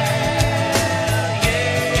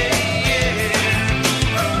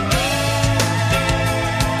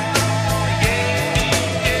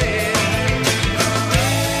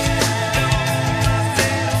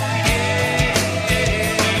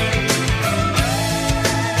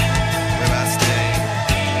 Where I stay.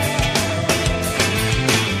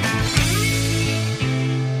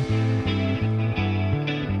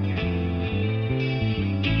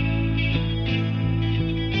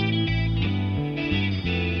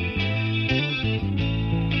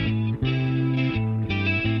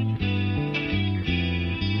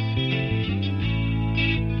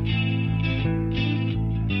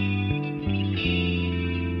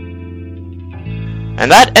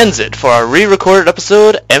 And that ends it for our re-recorded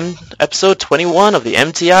episode 21 of the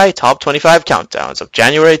MTI Top 25 Countdowns of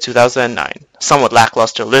January 2009. Somewhat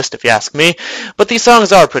lackluster list if you ask me, but these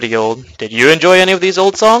songs are pretty old. Did you enjoy any of these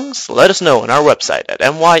old songs? Let us know on our website at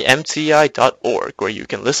mymti.org, where you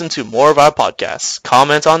can listen to more of our podcasts,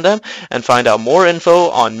 comment on them, and find out more info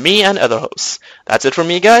on me and other hosts. That's it from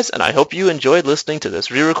me, guys, and I hope you enjoyed listening to this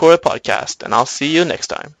re-recorded podcast, and I'll see you next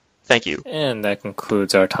time. Thank you. And that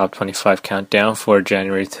concludes our Top 25 Countdown for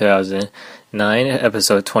January 2009,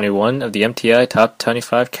 episode 21 of the MTI Top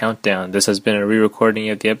 25 Countdown. This has been a re-recording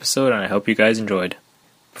of the episode, and I hope you guys enjoyed.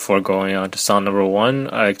 Before going on to song number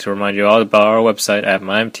 1, I'd like to remind you all about our website at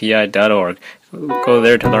mymti.org. Go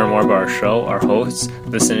there to learn more about our show, our hosts,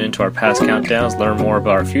 listen into our past countdowns, learn more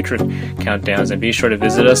about our future countdowns, and be sure to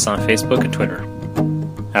visit us on Facebook and Twitter.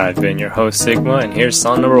 I've been your host, Sigma, and here's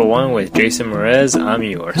song number 1 with Jason Mraz, I'm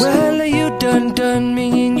Yours. Well, you done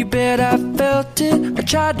me, and you bet I felt it. I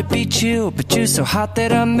tried to beat you, but you're so hot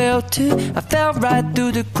that I melted. I fell right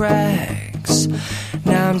through the cracks.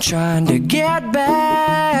 Now I'm trying to get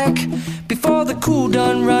back. Before the cool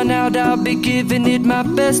done run out, I'll be giving it my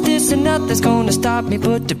bestest, and nothing's gonna stop me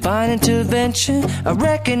but divine intervention. I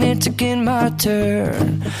reckon it's again my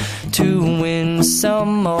turn to win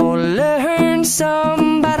some or learn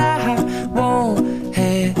some, but I won't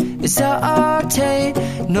hesitate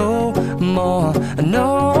no more,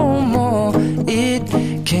 no more. It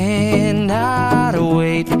cannot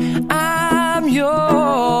wait. I'm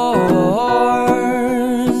yours.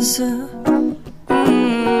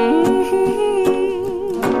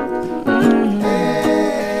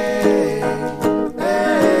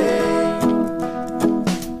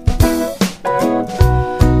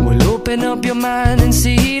 Open up your mind and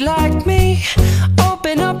see like me.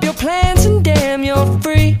 Open up your plans and damn, you're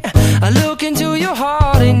free. I look into your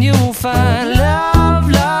heart and you'll find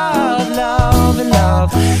love, love, love, and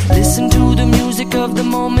love. Listen to the music of the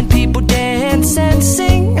moment, people dance and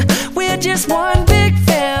sing. We're just one big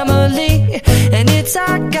family, and it's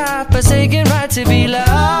our God-forsaken right to be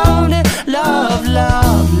loved. Love,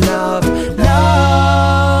 love, love,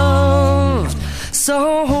 love.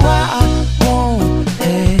 So I won't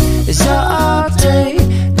hesitate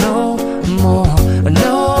no more,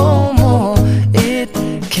 no more. It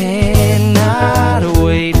cannot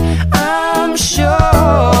wait. I'm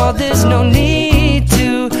sure there's no need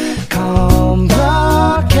to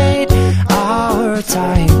complicate. Our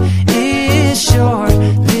time is short.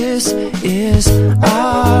 This is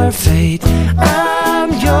our fate.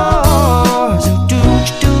 I'm yours. Do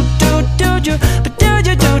you, but do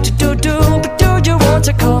you want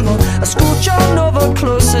to come on? I scooch on over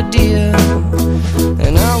closer dear,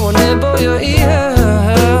 and I will nibble your ear.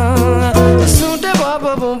 Soon to boom,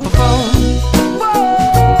 boom, boom, boom.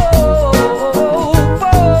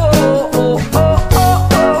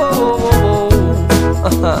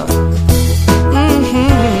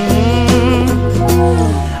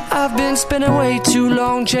 I've been spending way too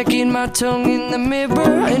long checking my tongue in the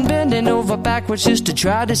mirror and bending over backwards just to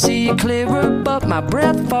try to see it clearer, but my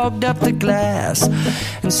breath fogged up the glass,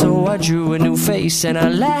 and so I drew a new face and I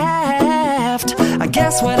laughed. I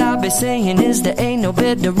guess what I'll be saying is there ain't no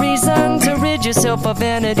better reason to rid yourself of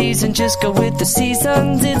vanities and just go with the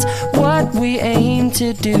seasons. It's what we aim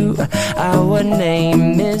to do. Our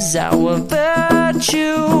name is our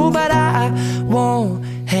virtue, but I won't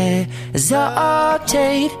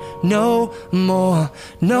hesitate no more,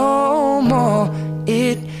 no more.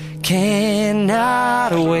 It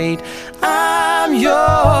cannot wait. I'm yours.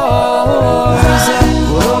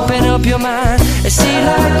 Well, open up your mind and see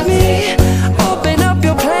like me. Open up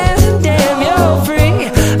your plans and damn, you're free.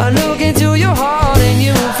 I look into your heart and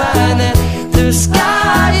you'll find that the sky